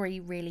story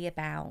really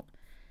about?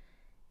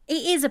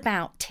 It is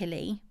about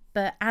Tilly,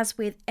 but as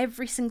with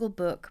every single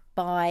book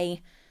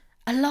by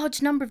a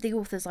large number of the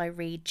authors I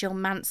read, Jill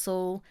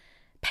Mansell,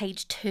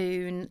 Paige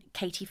Toon,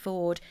 Katie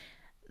Ford,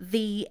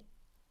 the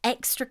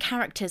extra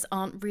characters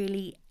aren't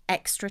really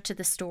extra to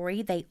the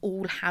story. They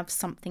all have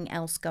something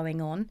else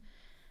going on.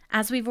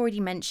 As we've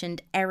already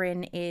mentioned,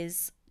 Erin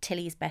is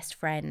Tilly's best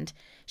friend.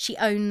 She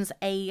owns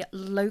a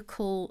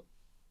local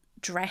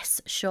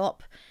dress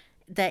shop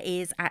that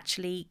is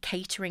actually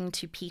catering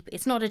to people.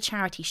 It's not a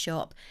charity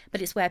shop,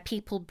 but it's where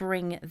people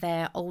bring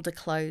their older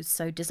clothes,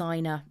 so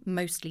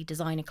mostly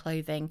designer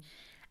clothing,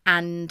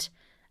 and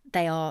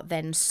they are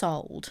then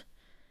sold.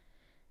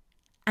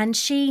 And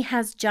she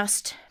has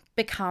just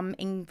become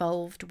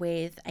involved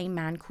with a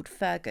man called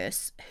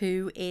Fergus,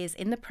 who is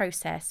in the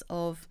process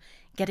of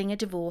getting a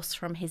divorce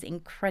from his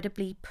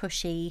incredibly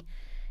pushy,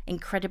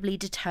 incredibly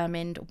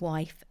determined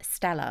wife,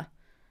 Stella.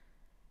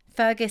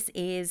 Fergus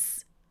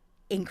is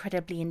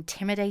incredibly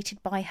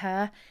intimidated by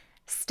her.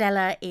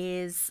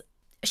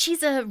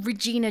 She's a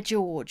Regina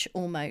George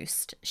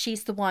almost.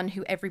 She's the one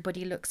who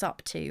everybody looks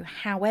up to.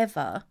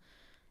 However,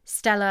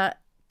 Stella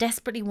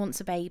desperately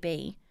wants a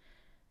baby.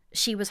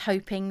 She was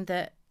hoping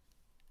that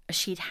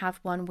she'd have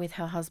one with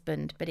her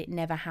husband, but it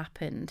never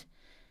happened.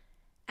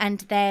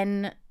 And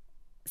then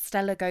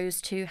Stella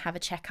goes to have a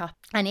checkup,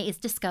 and it is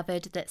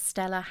discovered that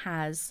Stella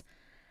has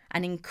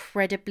an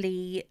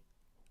incredibly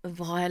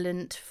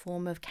violent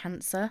form of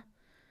cancer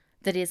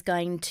that is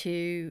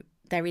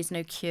there is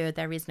no cure,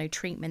 there is no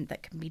treatment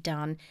that can be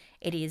done.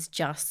 It is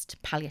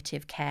just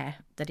palliative care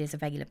that is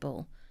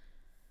available.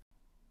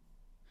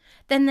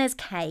 Then there's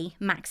Kay,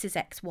 Max's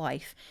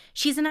ex-wife.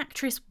 She's an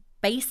actress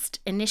based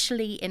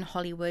initially in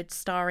Hollywood,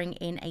 starring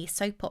in a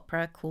soap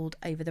opera called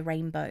Over the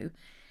Rainbow.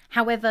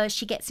 However,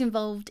 she gets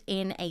involved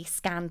in a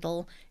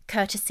scandal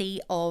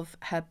courtesy of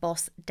her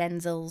boss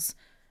Denzel's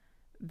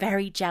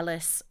very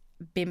jealous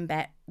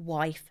bimbo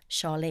wife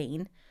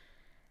Charlene,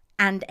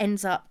 and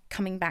ends up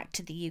coming back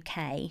to the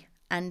UK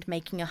and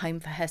making a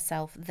home for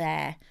herself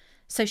there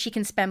so she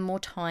can spend more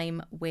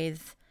time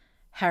with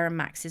her and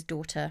Max's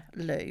daughter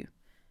Lou.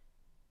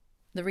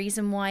 The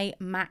reason why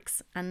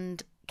Max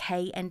and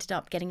Kay ended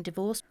up getting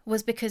divorced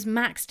was because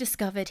Max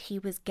discovered he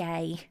was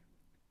gay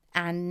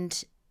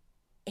and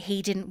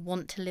he didn't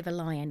want to live a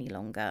lie any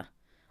longer.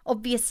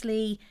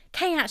 Obviously,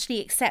 Kay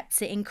actually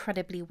accepts it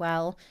incredibly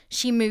well.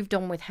 She moved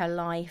on with her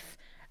life.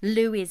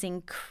 Lou is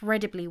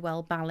incredibly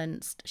well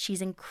balanced.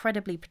 She's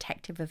incredibly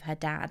protective of her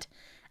dad,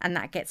 and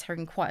that gets her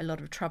in quite a lot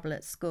of trouble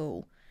at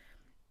school.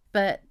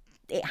 But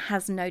it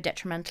has no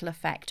detrimental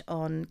effect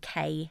on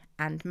Kay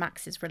and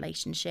Max's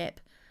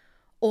relationship,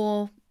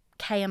 or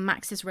Kay and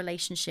Max's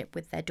relationship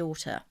with their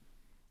daughter.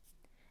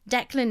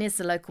 Declan is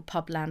the local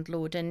pub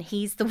landlord, and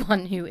he's the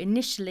one who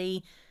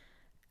initially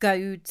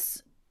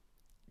goads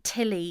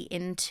Tilly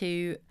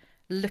into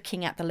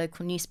looking at the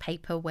local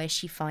newspaper where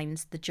she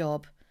finds the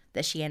job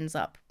that she ends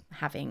up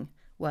having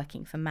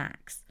working for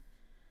Max.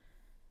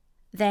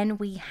 Then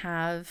we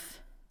have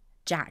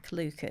Jack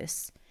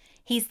Lucas.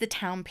 He's the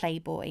town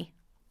playboy.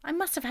 I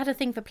must have had a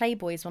thing for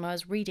playboys when I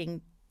was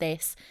reading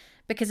this,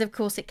 because of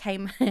course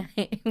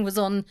it was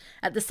on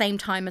at the same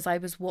time as I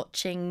was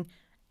watching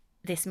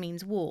This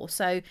Means War.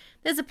 So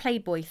there's a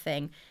playboy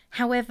thing.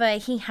 However,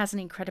 he has an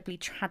incredibly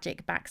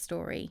tragic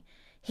backstory.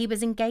 He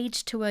was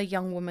engaged to a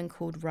young woman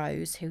called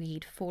Rose, who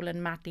he'd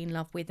fallen madly in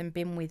love with and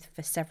been with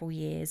for several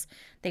years.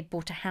 They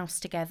bought a house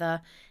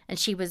together, and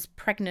she was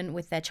pregnant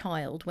with their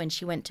child when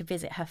she went to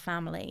visit her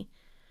family.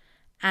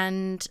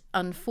 And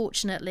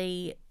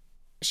unfortunately,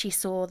 she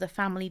saw the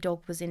family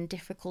dog was in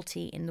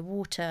difficulty in the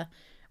water,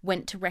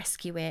 went to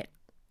rescue it,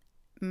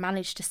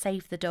 managed to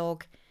save the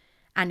dog,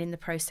 and in the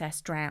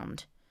process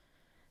drowned.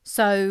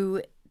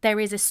 So there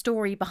is a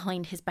story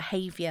behind his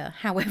behaviour.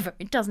 However,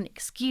 it doesn't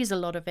excuse a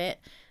lot of it,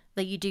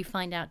 though you do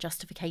find out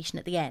justification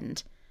at the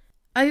end.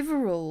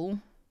 Overall,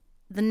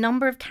 the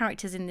number of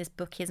characters in this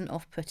book isn't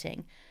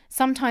off-putting.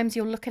 Sometimes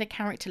you'll look at a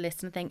character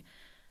list and think,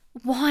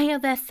 why are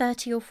there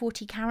 30 or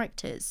 40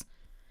 characters?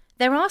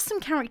 There are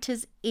some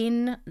characters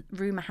in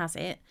Rumour Has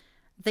It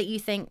that you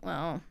think,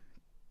 well,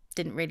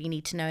 didn't really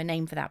need to know a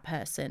name for that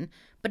person.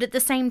 But at the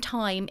same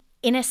time,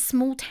 in a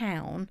small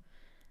town,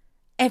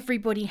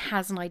 everybody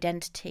has an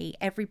identity,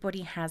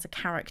 everybody has a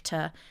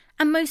character,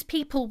 and most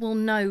people will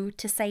know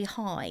to say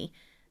hi.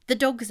 The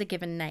dogs are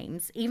given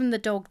names. Even the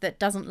dog that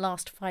doesn't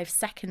last 5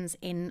 seconds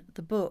in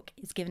the book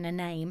is given a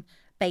name,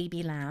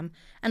 Baby Lamb.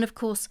 And of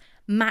course,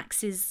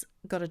 Max has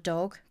got a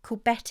dog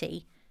called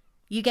Betty.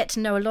 You get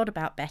to know a lot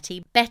about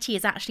Betty. Betty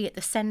is actually at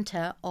the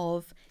centre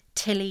of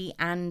Tilly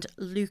and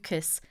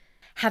Lucas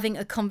having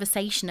a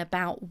conversation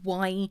about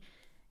why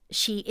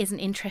she isn't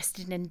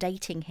interested in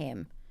dating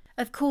him.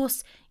 Of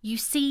course, you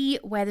see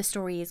where the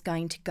story is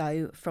going to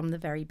go from the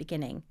very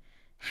beginning.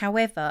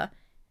 However,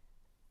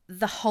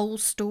 the whole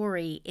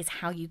story is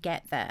how you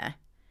get there.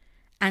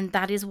 And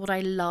that is what I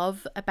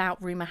love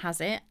about Rumour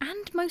Has It,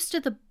 and most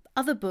of the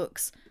other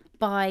books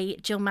by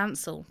Jill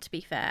Mansell, to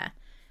be fair.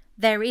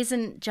 There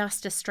isn't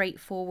just a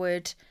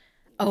straightforward,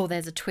 oh,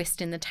 there's a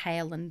twist in the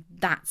tale and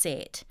that's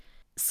it.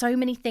 So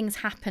many things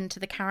happen to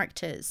the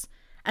characters.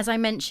 As I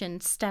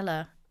mentioned,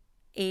 Stella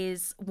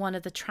is one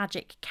of the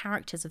tragic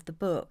characters of the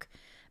book,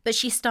 but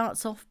she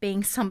starts off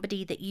being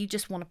somebody that you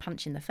just want to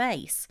punch in the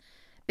face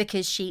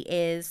because she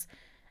is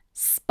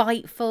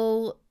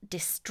spiteful,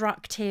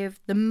 destructive.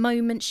 The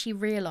moment she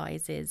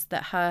realizes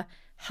that her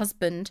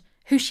husband,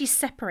 who she's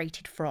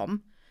separated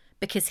from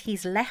because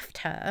he's left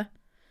her,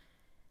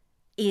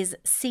 is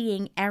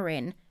seeing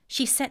Erin,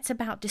 she sets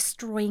about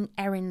destroying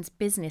Erin's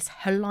business,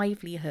 her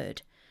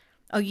livelihood.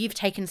 Oh, you've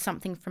taken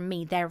something from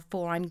me,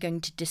 therefore I'm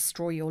going to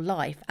destroy your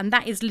life. And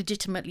that is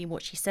legitimately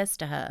what she says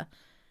to her.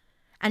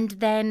 And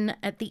then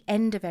at the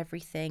end of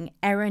everything,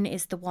 Erin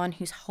is the one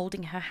who's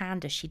holding her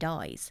hand as she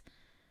dies.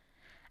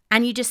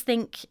 And you just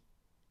think,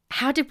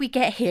 how did we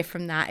get here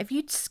from that? If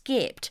you'd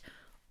skipped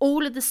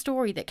all of the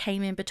story that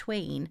came in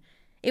between,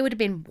 it would have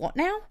been, what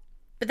now?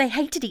 But they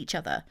hated each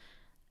other.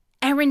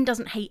 Erin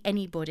doesn't hate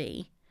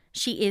anybody.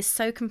 She is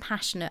so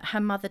compassionate.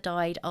 Her mother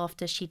died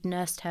after she'd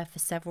nursed her for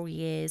several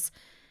years.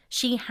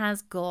 She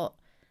has got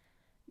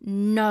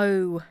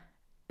no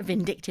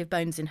vindictive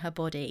bones in her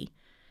body.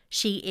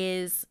 She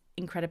is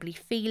incredibly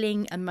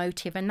feeling,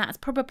 emotive, and that's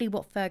probably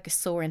what Fergus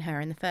saw in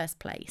her in the first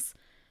place.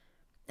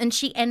 And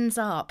she ends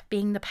up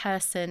being the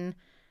person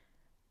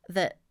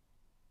that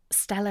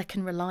Stella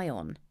can rely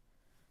on.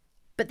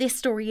 But this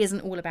story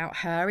isn't all about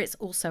her. It's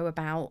also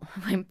about,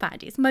 in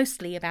fact, it's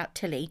mostly about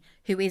Tilly,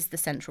 who is the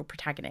central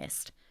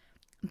protagonist.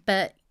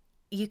 But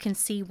you can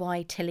see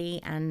why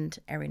Tilly and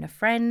Erin are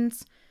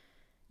friends.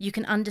 You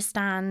can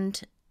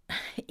understand,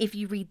 if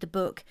you read the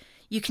book,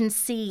 you can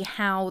see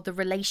how the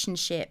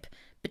relationship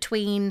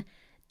between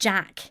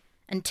Jack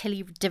and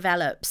Tilly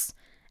develops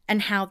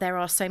and how there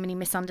are so many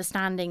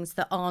misunderstandings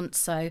that aren't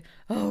so,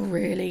 oh,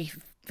 really,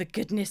 for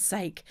goodness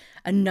sake,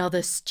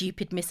 another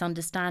stupid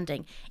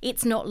misunderstanding.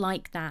 It's not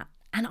like that.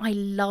 And I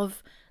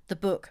love the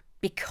book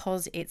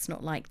because it's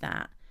not like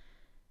that.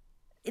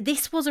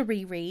 This was a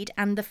reread,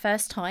 and the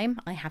first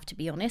time, I have to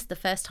be honest, the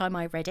first time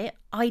I read it,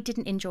 I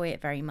didn't enjoy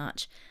it very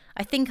much.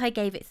 I think I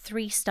gave it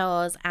 3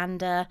 stars,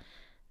 and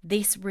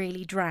this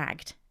really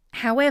dragged.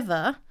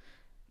 However,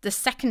 the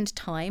second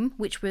time,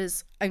 which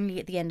was only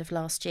at the end of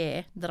last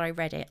year that I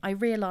read it, I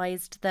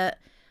realised that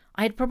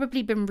I had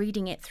probably been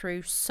reading it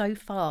through so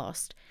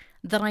fast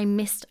that I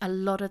missed a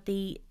lot of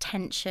the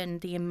tension,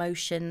 the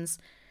emotions,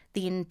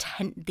 the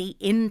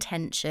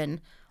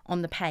intention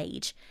on the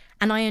page,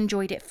 and I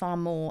enjoyed it far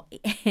more.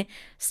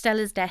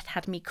 Stella's death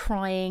had me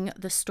crying.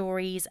 The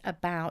stories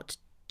about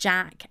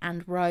Jack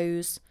and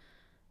Rose.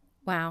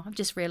 Wow, I've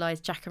just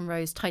realised Jack and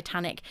Rose,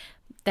 Titanic,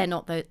 they're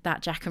not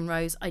that Jack and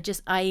Rose.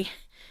 I've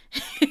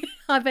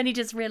only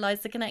just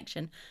realised the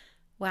connection.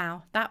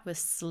 Wow, that was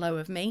slow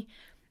of me.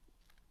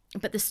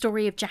 But the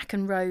story of Jack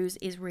and Rose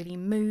is really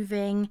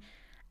moving,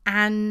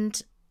 and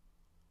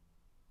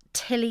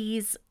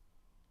Tilly's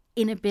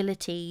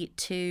inability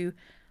to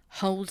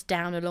hold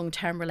down a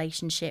long-term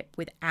relationship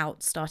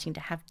without starting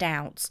to have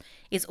doubts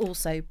is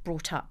also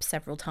brought up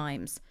several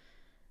times.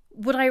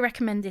 Would I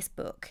recommend this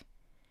book?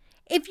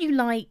 If you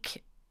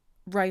like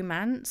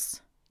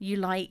romance, you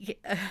like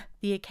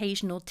the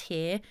occasional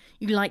tear,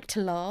 you like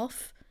to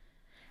laugh,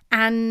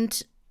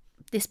 and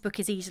this book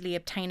is easily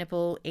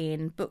obtainable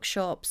in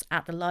bookshops,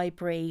 at the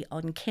library,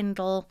 on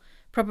Kindle,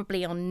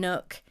 probably on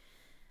Nook,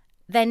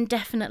 then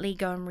definitely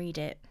go and read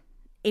it.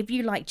 If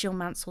you like Jill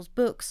Mansell's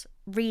books,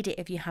 read it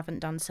if you haven't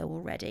done so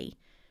already.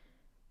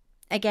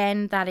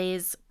 Again, that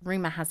is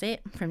Rumour Has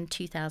It from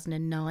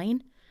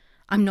 2009.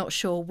 I'm not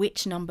sure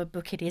which number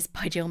book it is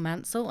by Jill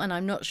Mansell, and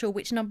I'm not sure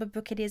which number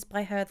book it is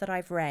by her that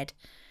I've read.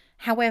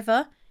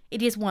 However,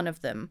 it is one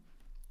of them.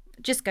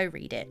 Just go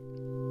read it.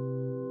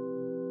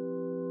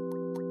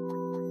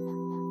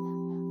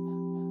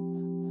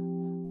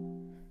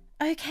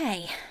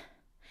 Okay,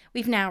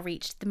 we've now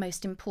reached the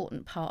most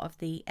important part of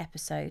the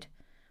episode,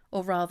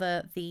 or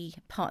rather the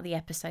part of the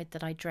episode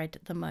that I dread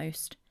the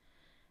most,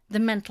 the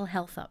mental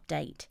health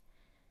update.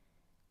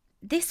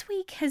 This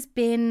week has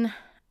been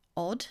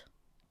odd,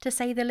 to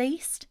say the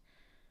least.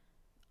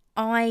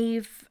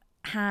 I've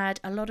had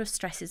a lot of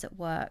stresses at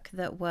work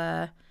that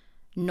were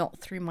not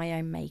through my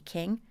own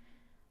making.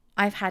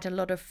 I've had a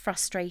lot of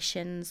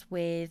frustrations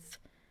with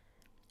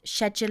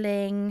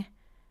scheduling,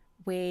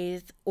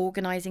 with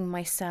organising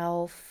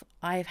myself.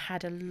 I've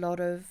had a lot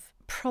of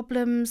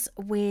problems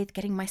with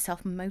getting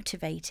myself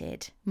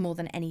motivated more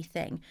than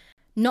anything.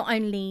 Not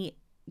only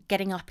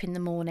getting up in the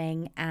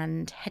morning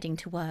and heading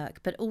to work,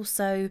 but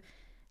also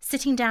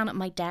sitting down at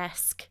my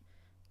desk,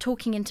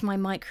 talking into my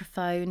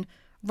microphone,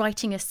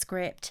 writing a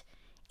script.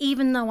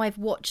 Even though I've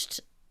watched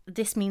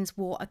This Means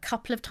War a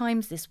couple of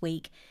times this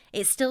week,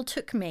 it still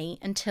took me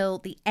until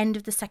the end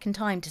of the second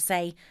time to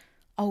say,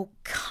 oh,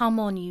 come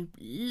on, you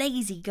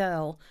lazy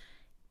girl.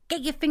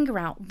 Get your finger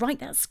out, write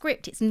that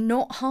script. It's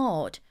not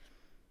hard.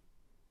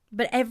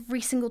 But every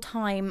single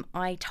time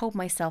I told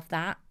myself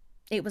that,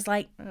 it was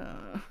like,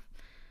 but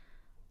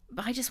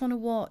I just want to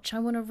watch. I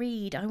want to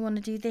read. I want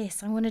to do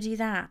this. I want to do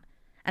that.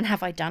 And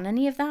have I done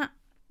any of that?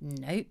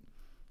 Nope.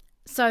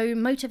 So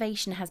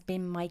motivation has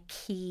been my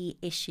key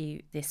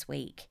issue this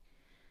week.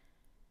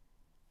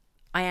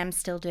 I am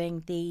still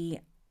doing the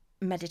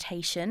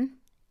meditation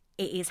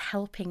it is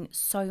helping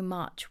so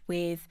much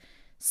with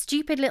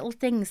stupid little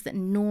things that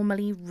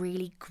normally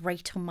really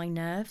grate on my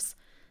nerves.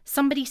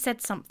 Somebody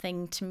said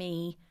something to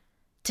me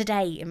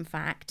today, in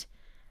fact,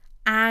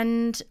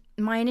 and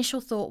my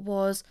initial thought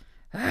was,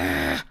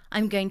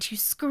 I'm going to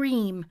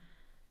scream.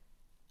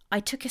 I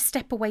took a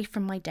step away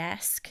from my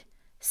desk,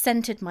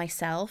 centered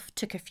myself,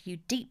 took a few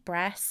deep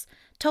breaths,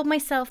 told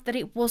myself that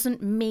it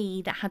wasn't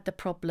me that had the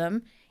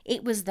problem,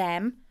 it was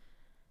them.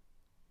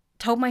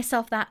 Told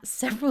myself that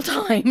several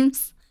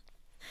times,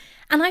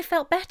 and I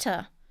felt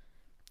better.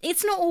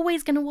 It's not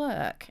always going to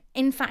work.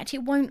 In fact,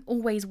 it won't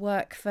always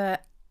work for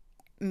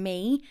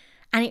me,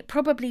 and it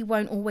probably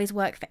won't always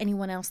work for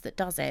anyone else that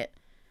does it.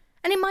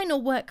 And it might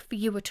not work for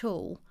you at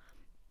all,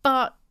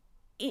 but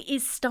it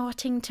is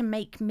starting to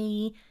make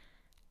me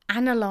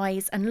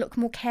analyse and look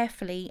more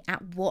carefully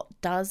at what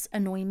does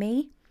annoy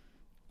me.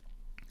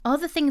 Are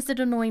the things that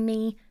annoy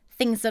me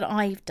things that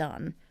I've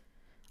done?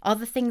 Are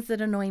the things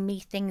that annoy me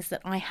things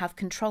that I have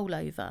control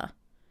over?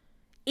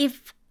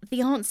 If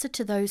the answer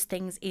to those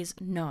things is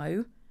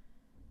no,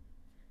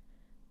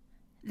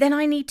 then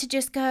I need to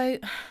just go,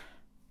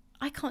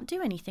 I can't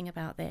do anything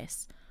about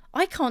this.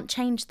 I can't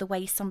change the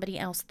way somebody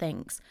else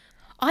thinks.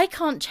 I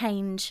can't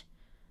change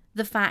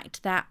the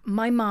fact that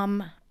my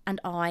mum and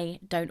I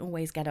don't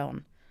always get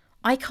on.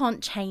 I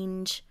can't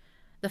change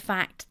the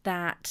fact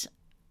that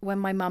when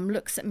my mum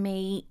looks at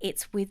me,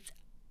 it's with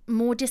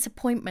more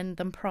disappointment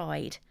than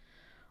pride.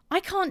 I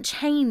can't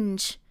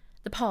change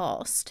the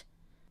past.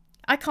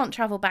 I can't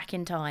travel back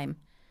in time.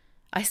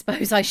 I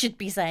suppose I should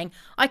be saying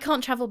I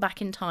can't travel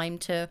back in time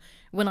to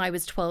when I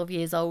was 12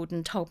 years old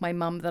and told my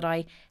mum that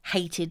I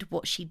hated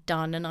what she'd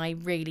done and I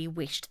really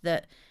wished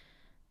that...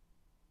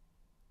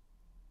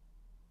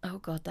 Oh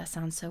God, that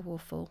sounds so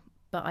awful.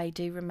 But I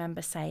do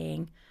remember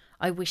saying,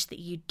 I wish that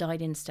you'd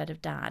died instead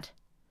of Dad.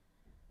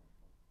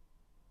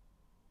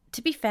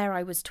 To be fair,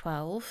 I was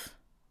 12.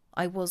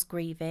 I was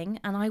grieving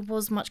and I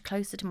was much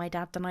closer to my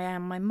dad than I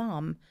am my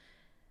mum.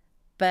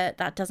 But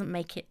that doesn't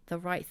make it the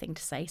right thing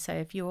to say. So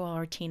if you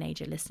are a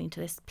teenager listening to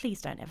this,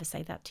 please don't ever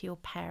say that to your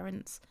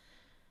parents.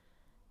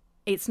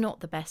 It's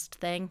not the best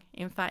thing.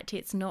 In fact,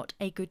 it's not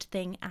a good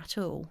thing at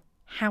all.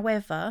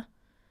 However,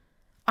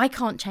 I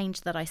can't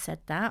change that I said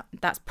that.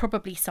 That's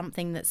probably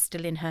something that's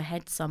still in her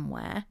head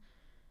somewhere.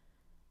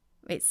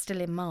 It's still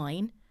in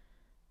mine.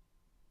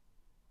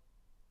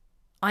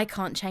 I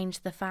can't change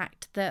the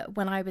fact that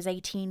when I was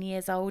 18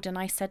 years old and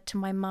I said to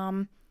my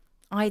mum,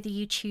 either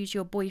you choose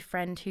your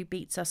boyfriend who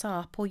beats us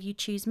up or you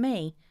choose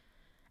me.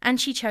 And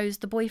she chose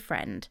the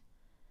boyfriend,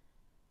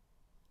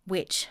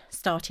 which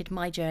started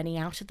my journey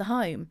out of the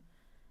home.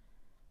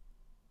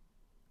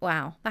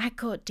 Wow, that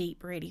got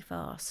deep really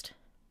fast.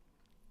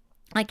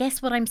 I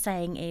guess what I'm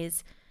saying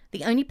is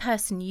the only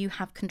person you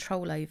have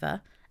control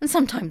over, and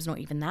sometimes not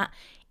even that,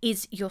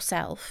 is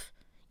yourself.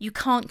 You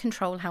can't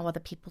control how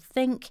other people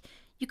think.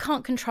 You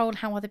can't control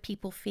how other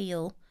people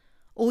feel.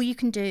 All you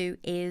can do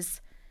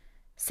is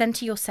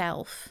center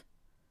yourself.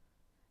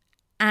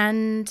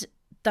 And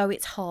though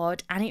it's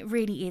hard, and it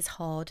really is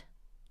hard,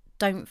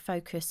 don't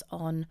focus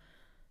on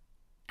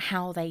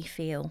how they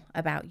feel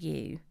about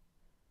you.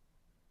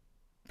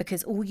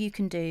 Because all you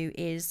can do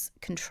is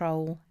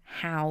control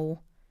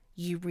how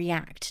you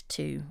react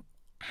to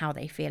how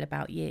they feel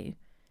about you.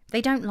 If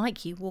they don't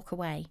like you, walk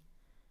away.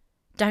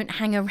 Don't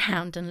hang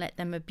around and let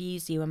them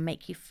abuse you and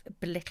make you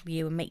belittle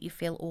you and make you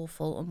feel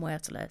awful and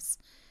worthless.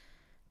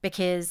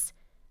 Because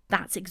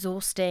that's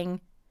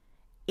exhausting,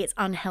 it's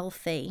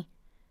unhealthy,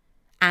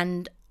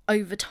 and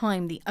over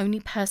time the only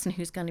person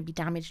who's going to be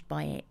damaged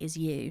by it is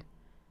you.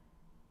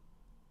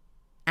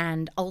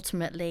 And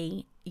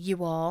ultimately,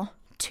 you are,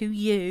 to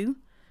you,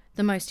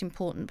 the most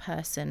important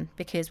person,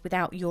 because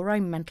without your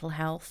own mental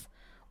health,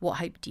 what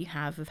hope do you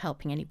have of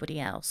helping anybody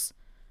else?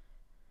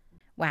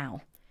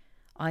 Wow,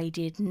 I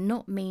did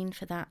not mean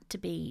for that to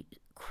be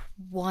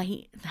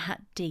quite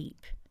that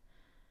deep.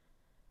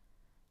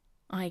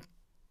 I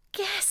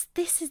guess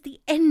this is the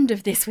end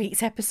of this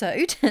week's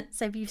episode.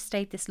 So if you've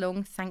stayed this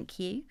long, thank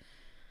you.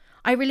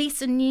 I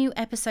release a new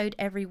episode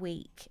every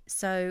week.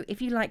 So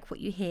if you like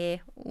what you hear,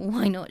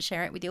 why not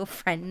share it with your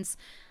friends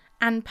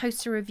and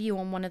post a review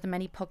on one of the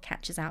many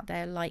podcatchers out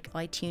there like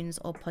iTunes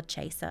or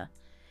Podchaser.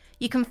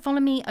 You can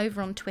follow me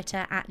over on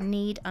Twitter at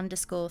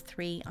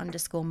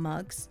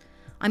need_3_mugs.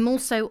 I'm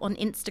also on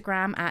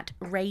Instagram at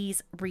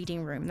Ray's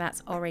Reading Room.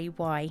 That's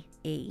RAYE.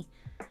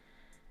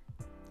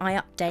 I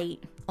update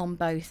on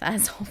both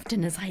as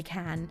often as I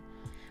can.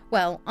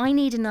 Well, I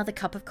need another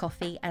cup of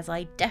coffee as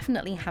I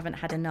definitely haven't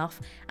had enough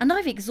and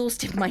I've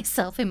exhausted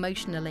myself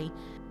emotionally.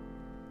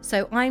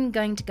 So I'm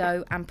going to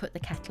go and put the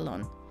kettle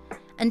on.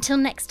 Until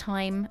next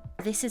time,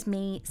 this is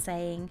me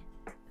saying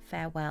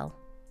farewell.